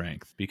your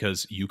strength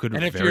because you could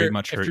much hurt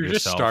yourself. If you're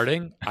just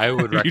starting, I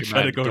would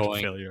recommend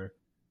going failure.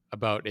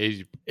 About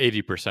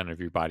 80% of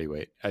your body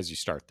weight as you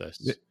start this.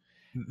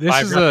 This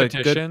 5 is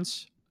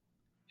repetitions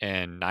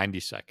and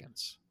 90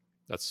 seconds.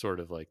 That's sort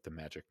of like the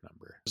magic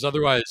number. Because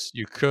otherwise,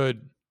 you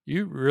could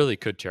You really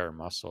could tear a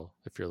muscle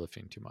if you're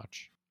lifting too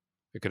much.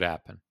 It could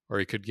happen. Or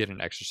you could get an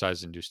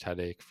exercise-induced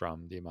headache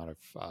from the amount of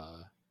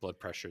blood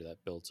pressure that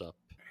builds up.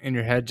 And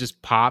your head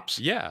just pops.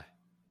 Yeah.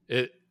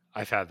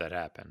 I've had that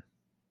happen.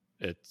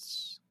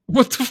 It's...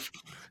 What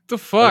the I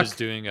fuck? was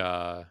doing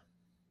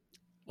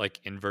like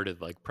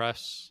inverted leg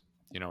press,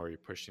 where you're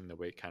pushing the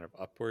weight kind of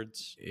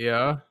upwards.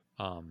 Yeah.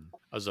 I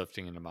was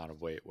lifting an amount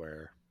of weight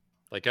where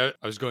like I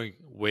was going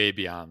way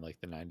beyond like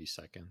the 90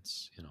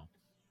 seconds,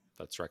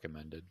 that's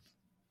recommended.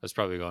 I was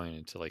probably going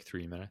into like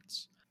 3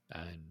 minutes.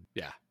 And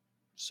yeah.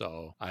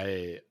 So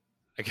I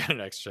got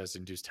an exercise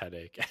induced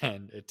headache,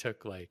 and it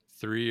took like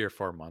 3 or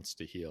 4 months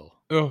to heal.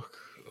 Oh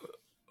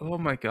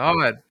my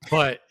god.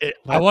 But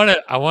I want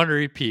to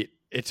repeat,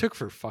 it took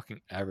for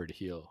fucking ever to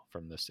heal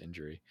from this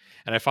injury.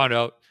 And I found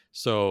out,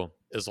 so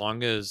as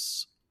long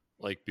as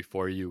like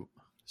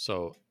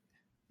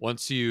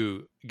once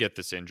you get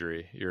this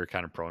injury, you're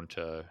kind of prone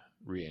to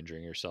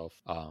re-injuring yourself.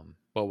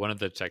 But one of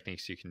the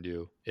techniques you can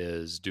do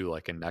is do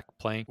like a neck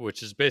plank,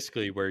 which is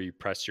basically where you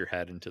press your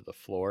head into the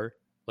floor.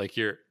 Like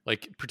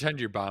pretend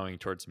you're bowing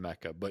towards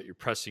Mecca, but you're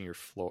pressing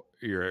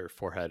your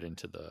forehead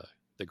into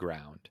the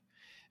ground.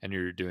 And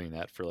you're doing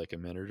that for like a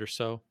minute or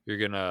so. You're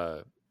going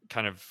to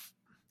kind of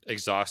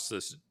exhaust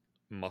this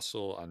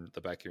muscle on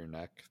the back of your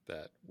neck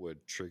that would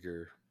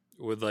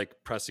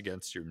like press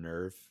against your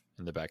nerve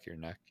in the back of your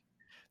neck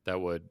that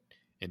would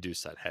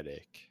induce that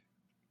headache.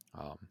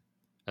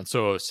 And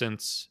so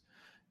since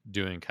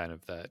doing kind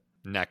of that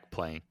neck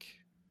plank,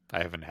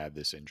 I haven't had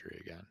this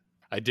injury again.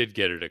 I did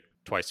get it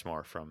twice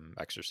more from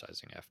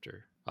exercising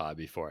after,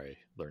 before I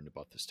learned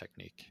about this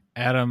technique.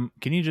 Adam,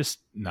 can you just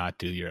not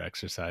do your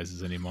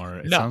exercises anymore?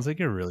 It sounds like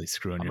you're really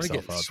screwing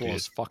yourself up, swole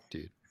as fuck,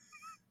 dude.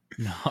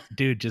 No,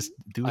 dude, just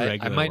do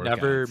regular I might workouts.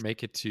 never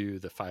make it to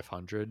the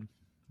 500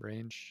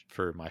 range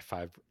for my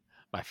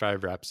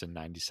five reps in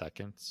 90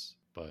 seconds,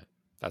 but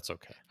that's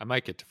okay. I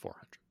might get to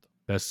 400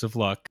 though. Best of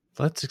luck.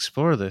 Let's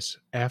explore this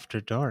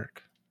after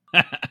dark.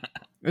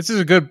 This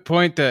is a good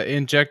point to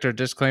inject our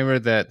disclaimer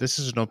that this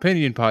is an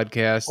opinion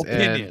podcast,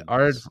 and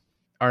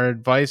our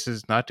advice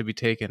is not to be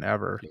taken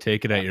ever.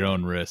 Take it at your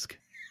own risk.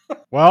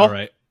 Well, all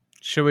right.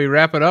 Should we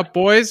wrap it up,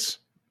 boys?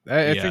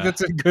 I think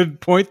that's a good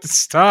point to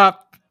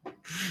stop.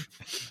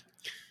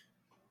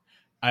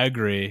 I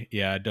agree.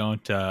 Yeah,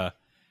 don't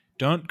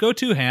go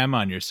too ham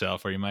on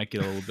yourself, or you might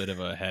get a little bit of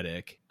a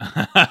headache.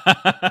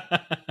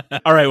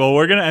 All right, well,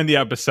 we're going to end the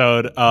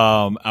episode.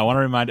 I want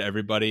to remind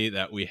everybody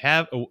that we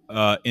have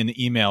an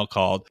email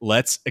called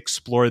Let's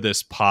Explore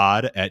This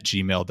Pod at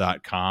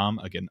gmail.com.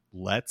 Again,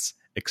 Let's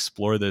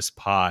Explore This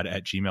Pod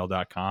at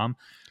gmail.com.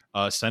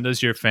 Send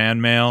us your fan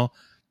mail,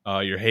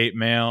 your hate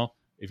mail.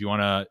 If you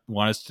want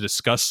us to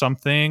discuss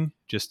something,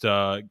 just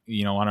want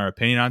our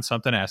opinion on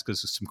something, ask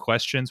us some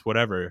questions,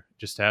 whatever.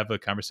 Just have a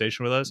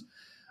conversation with us.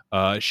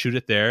 Shoot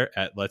it there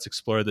at Let's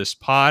Explore This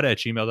Pod at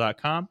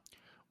gmail.com.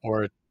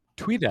 Or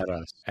tweet at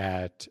us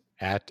at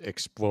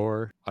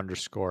explore_pod.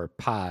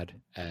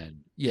 And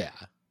yeah,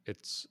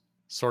 it's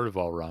sort of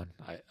all run.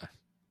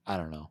 I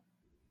don't know.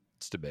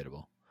 It's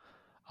debatable.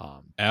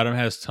 Adam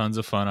has tons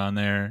of fun on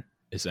there.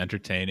 It's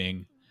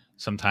entertaining.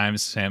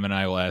 Sometimes Sam and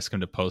I will ask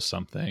him to post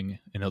something,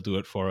 and he'll do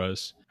it for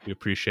us. We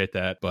appreciate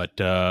that. But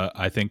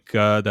I think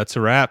that's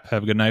a wrap.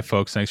 Have a good night,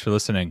 folks. Thanks for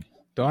listening.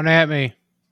 Don't at me.